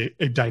that is a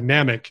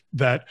dynamic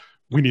that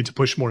we need to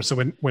push more. So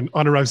when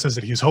Anurag says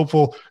that he's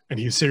hopeful and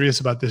he's serious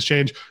about this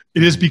change,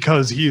 it is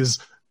because he is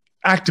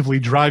actively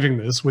driving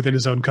this within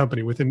his own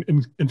company, within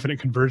Infinite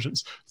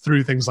Convergence,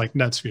 through things like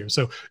NetSphere.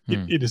 So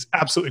it is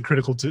absolutely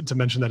critical to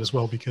mention that as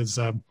well, because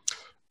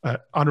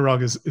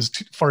Anurag is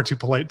far too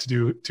polite to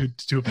do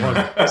a plug.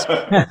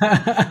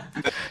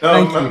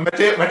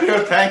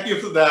 Matteo, thank you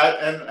for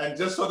that. And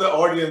just for the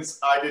audience,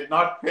 I did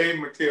not pay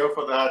Matteo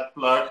for that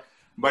plug,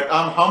 but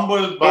I'm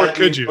humbled by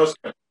the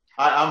endorsement.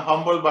 I'm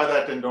humbled by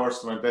that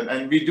endorsement,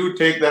 and we do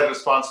take that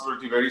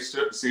responsibility very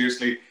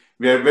seriously.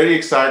 We are very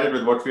excited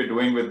with what we're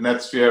doing with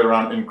NetSphere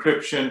around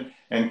encryption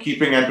and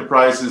keeping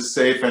enterprises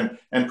safe and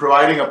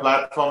providing a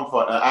platform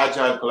for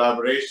agile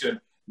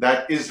collaboration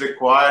that is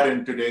required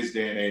in today's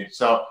day and age.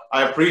 So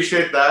I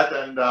appreciate that,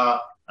 and I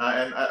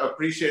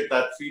appreciate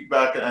that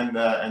feedback and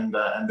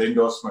the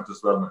endorsement as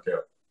well,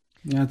 Matteo.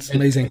 That's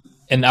amazing.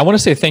 And I want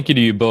to say thank you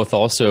to you both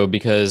also,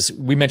 because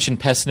we mentioned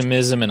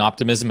pessimism and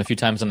optimism a few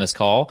times on this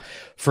call.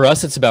 For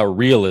us, it's about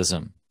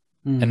realism.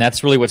 And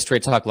that's really what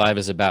Straight Talk Live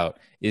is about,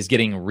 is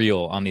getting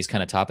real on these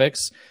kind of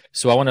topics.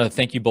 So I want to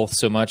thank you both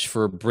so much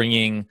for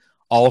bringing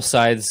all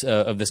sides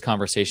of this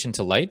conversation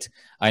to light.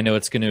 I know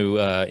it's going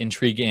to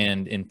intrigue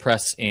and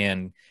impress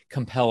and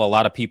compel a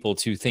lot of people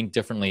to think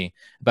differently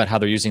about how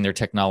they're using their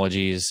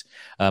technologies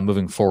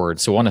moving forward.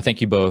 So I want to thank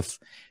you both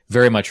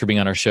very much for being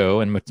on our show,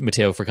 and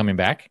Matteo for coming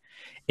back.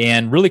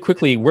 And really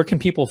quickly, where can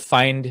people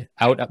find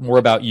out more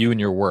about you and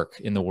your work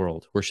in the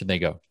world? Where should they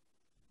go?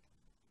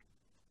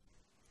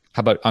 How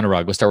about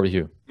Anurag? We'll start with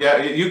you.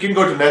 Yeah, you can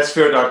go to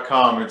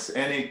netsphere.com. It's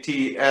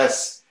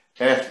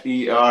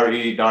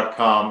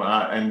NETSFERE.com.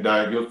 And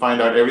you'll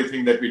find out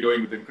everything that we're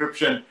doing with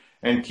encryption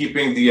and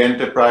keeping the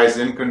enterprise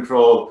in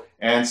control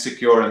and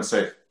secure and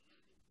safe.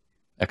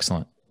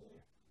 Excellent.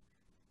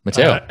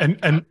 Matteo.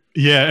 And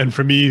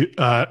for me,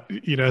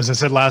 as I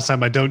said last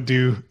time, I don't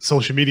do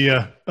social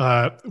media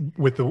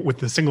with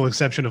the single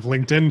exception of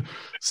LinkedIn.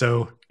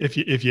 So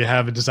if you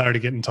have a desire to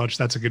get in touch,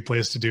 that's a good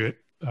place to do it.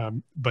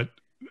 But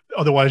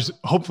otherwise,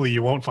 hopefully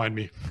you won't find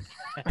me.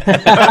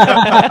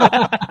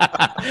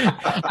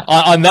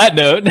 On that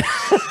note,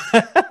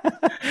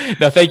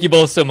 no, thank you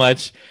both so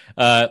much.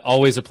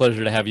 Always a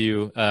pleasure to have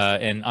you.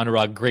 And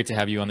Anurag, great to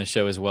have you on the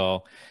show as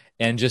well.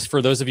 And just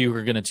for those of you who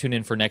are going to tune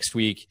in for next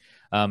week,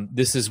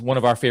 this is one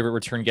of our favorite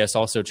return guests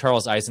also,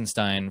 Charles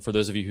Eisenstein. For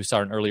those of you who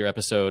saw an earlier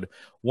episode,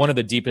 one of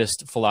the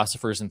deepest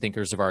philosophers and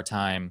thinkers of our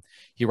time.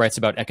 He writes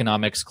about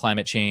economics,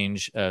 climate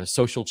change,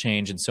 social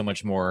change, and so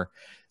much more.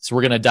 So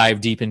we're going to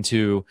dive deep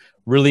into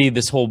really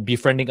this whole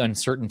befriending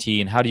uncertainty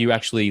and how do you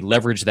actually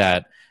leverage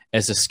that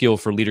as a skill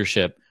for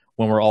leadership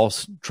when we're all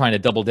trying to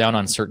double down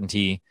on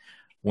certainty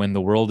when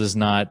the world is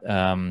not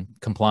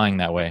complying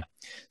that way.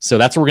 So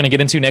that's what we're going to get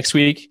into next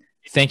week.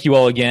 Thank you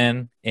all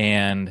again,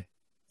 and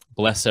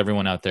bless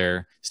everyone out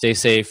there. Stay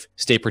safe,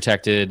 stay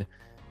protected,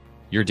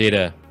 your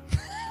data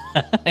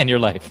and your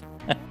life.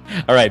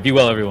 All right, be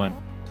well, everyone.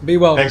 Be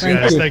well. Thanks,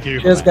 guys. Thank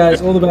you. Cheers,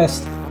 guys. All the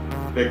best.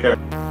 Take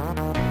care.